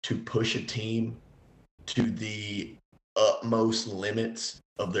to push a team to the utmost limits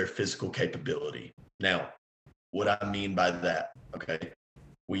of their physical capability. Now, what I mean by that, okay,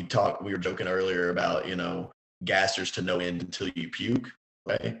 we were joking earlier about, gassers to no end until you puke,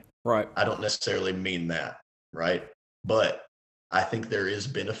 right? Right. I don't necessarily mean that, right? But I think there is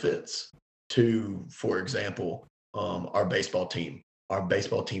benefits to, for example, our baseball team. Our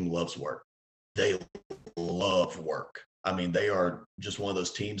baseball team loves work. They love work. I mean, they are just one of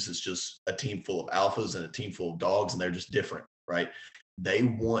those teams that's just a team full of alphas and a team full of dogs, and they're just different, right? They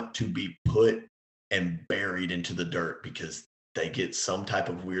want to be put and buried into the dirt because they get some type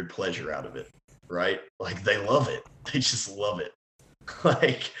of weird pleasure out of it, right? Like they love it. They just love it.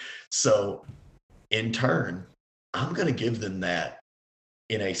 Like, so in turn, I'm going to give them that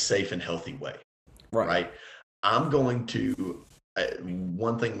in a safe and healthy way, right? I'm going to,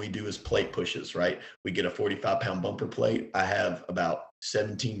 one thing we do is plate pushes, right? We get a 45-pound bumper plate. I have about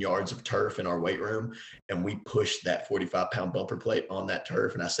 17 yards of turf in our weight room, and we push that 45-pound bumper plate on that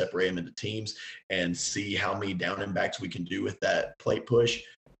turf, and I separate them into teams and see how many down and backs we can do with that plate push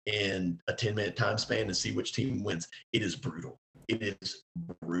in a 10-minute time span and see which team wins. It is brutal. It is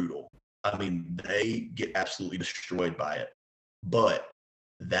brutal. I mean, they get absolutely destroyed by it. But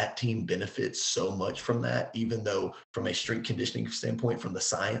that team benefits so much from that, even though from a strength conditioning standpoint, from the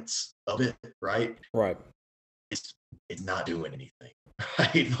science of it, right? Right. It's not doing anything,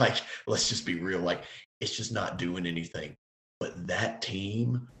 right? Like, let's just be real. Like, it's just not doing anything. But that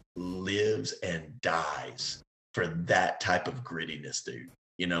team lives and dies for that type of grittiness, dude.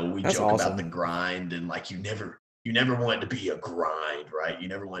 You know, we That's joke awesome. about the grind, and like you never want it to be a grind, right? You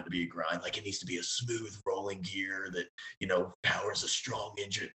never want it to be a grind. Like it needs to be a smooth rolling gear that, you know, powers a strong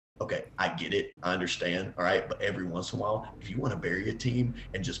engine. Okay, I get it. I understand. All right. But every once in a while, if you want to bury a team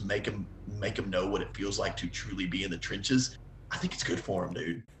and just make them know what it feels like to truly be in the trenches, I think it's good for them,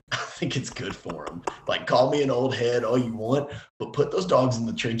 dude. I think it's good for them. Like, call me an old head all you want, but put those dogs in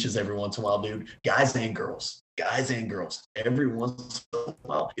the trenches every once in a while, dude. Guys and girls. Every once in a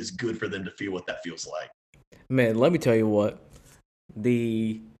while is good for them to feel what that feels like. Man, let me tell you what.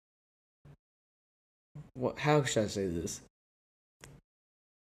 How should I say this?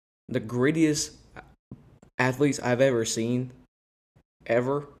 The grittiest athletes I've ever seen,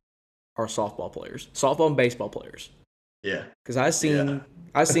 are softball players. Softball and baseball players. Yeah. Because I've seen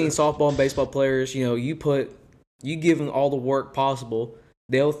softball and baseball players, you know, you give them all the work possible,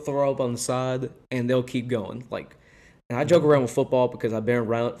 they'll throw up on the side and they'll keep going. Like, and I joke around with football because I've been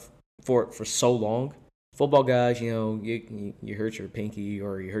around for it for so long. Football guys, you know, you hurt your pinky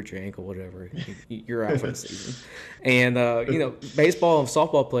or you hurt your ankle, whatever, you're out for the season. And you know, baseball and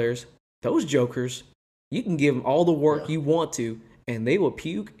softball players, those jokers, you can give them all the work you want to, and they will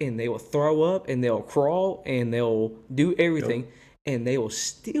puke and they will throw up and they'll crawl and they'll do everything, and they will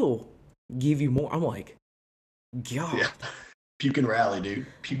still give you more. I'm like, God. Yeah. Puke and rally, dude.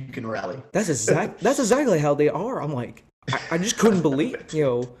 Puke and rally. That's exactly how they are. I'm like, I just couldn't believe,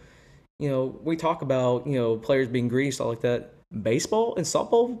 you know, we talk about, you know, players being greedy, stuff like that. Baseball and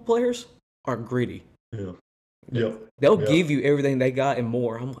softball players are greedy. Yeah. They'll give you everything they got and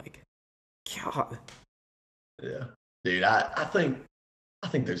more. I'm like, God. Yeah. Dude, I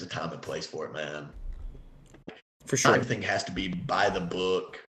think there's a time and place for it, man. For sure. Everything has to be by the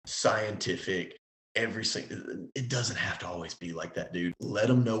book, scientific. It doesn't have to always be like that, dude. Let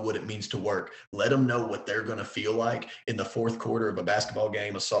them know what it means to work. Let them know what they're going to feel like in the fourth quarter of a basketball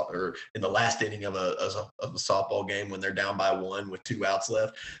game, or in the last inning of a softball game when they're down by 1 with 2 outs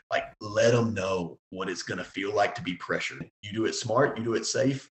left. Like, let them know what it's going to feel like to be pressured. You do it smart, you do it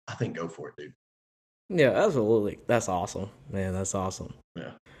safe. I think go for it, dude. Yeah, absolutely. That's awesome, man. That's awesome.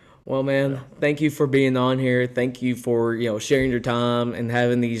 Yeah. Well, man, thank you for being on here. Thank you for, you know, sharing your time and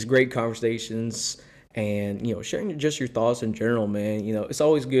having these great conversations and, you know, sharing just your thoughts in general, man. You know, it's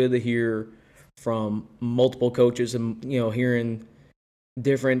always good to hear from multiple coaches and, you know, hearing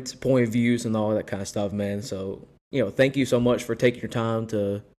different point of views and all that kind of stuff, man. So, you know, thank you so much for taking your time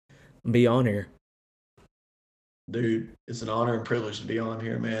to be on here. Dude, it's an honor and privilege to be on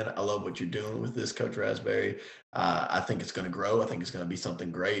here, man. I love what you're doing with this, Coach Raspberry. I think it's going to grow. I think it's going to be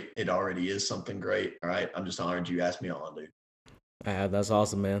something great. It already is something great. All right. I'm just honored you asked me on, dude. That's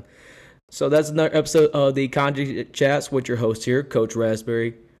awesome, man. So that's another episode of the Conjugate Chats with your host here, Coach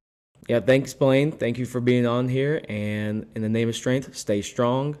Raspberry. Yeah, thanks, Blaine. Thank you for being on here. And in the name of strength, stay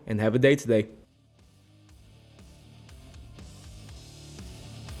strong and have a day today.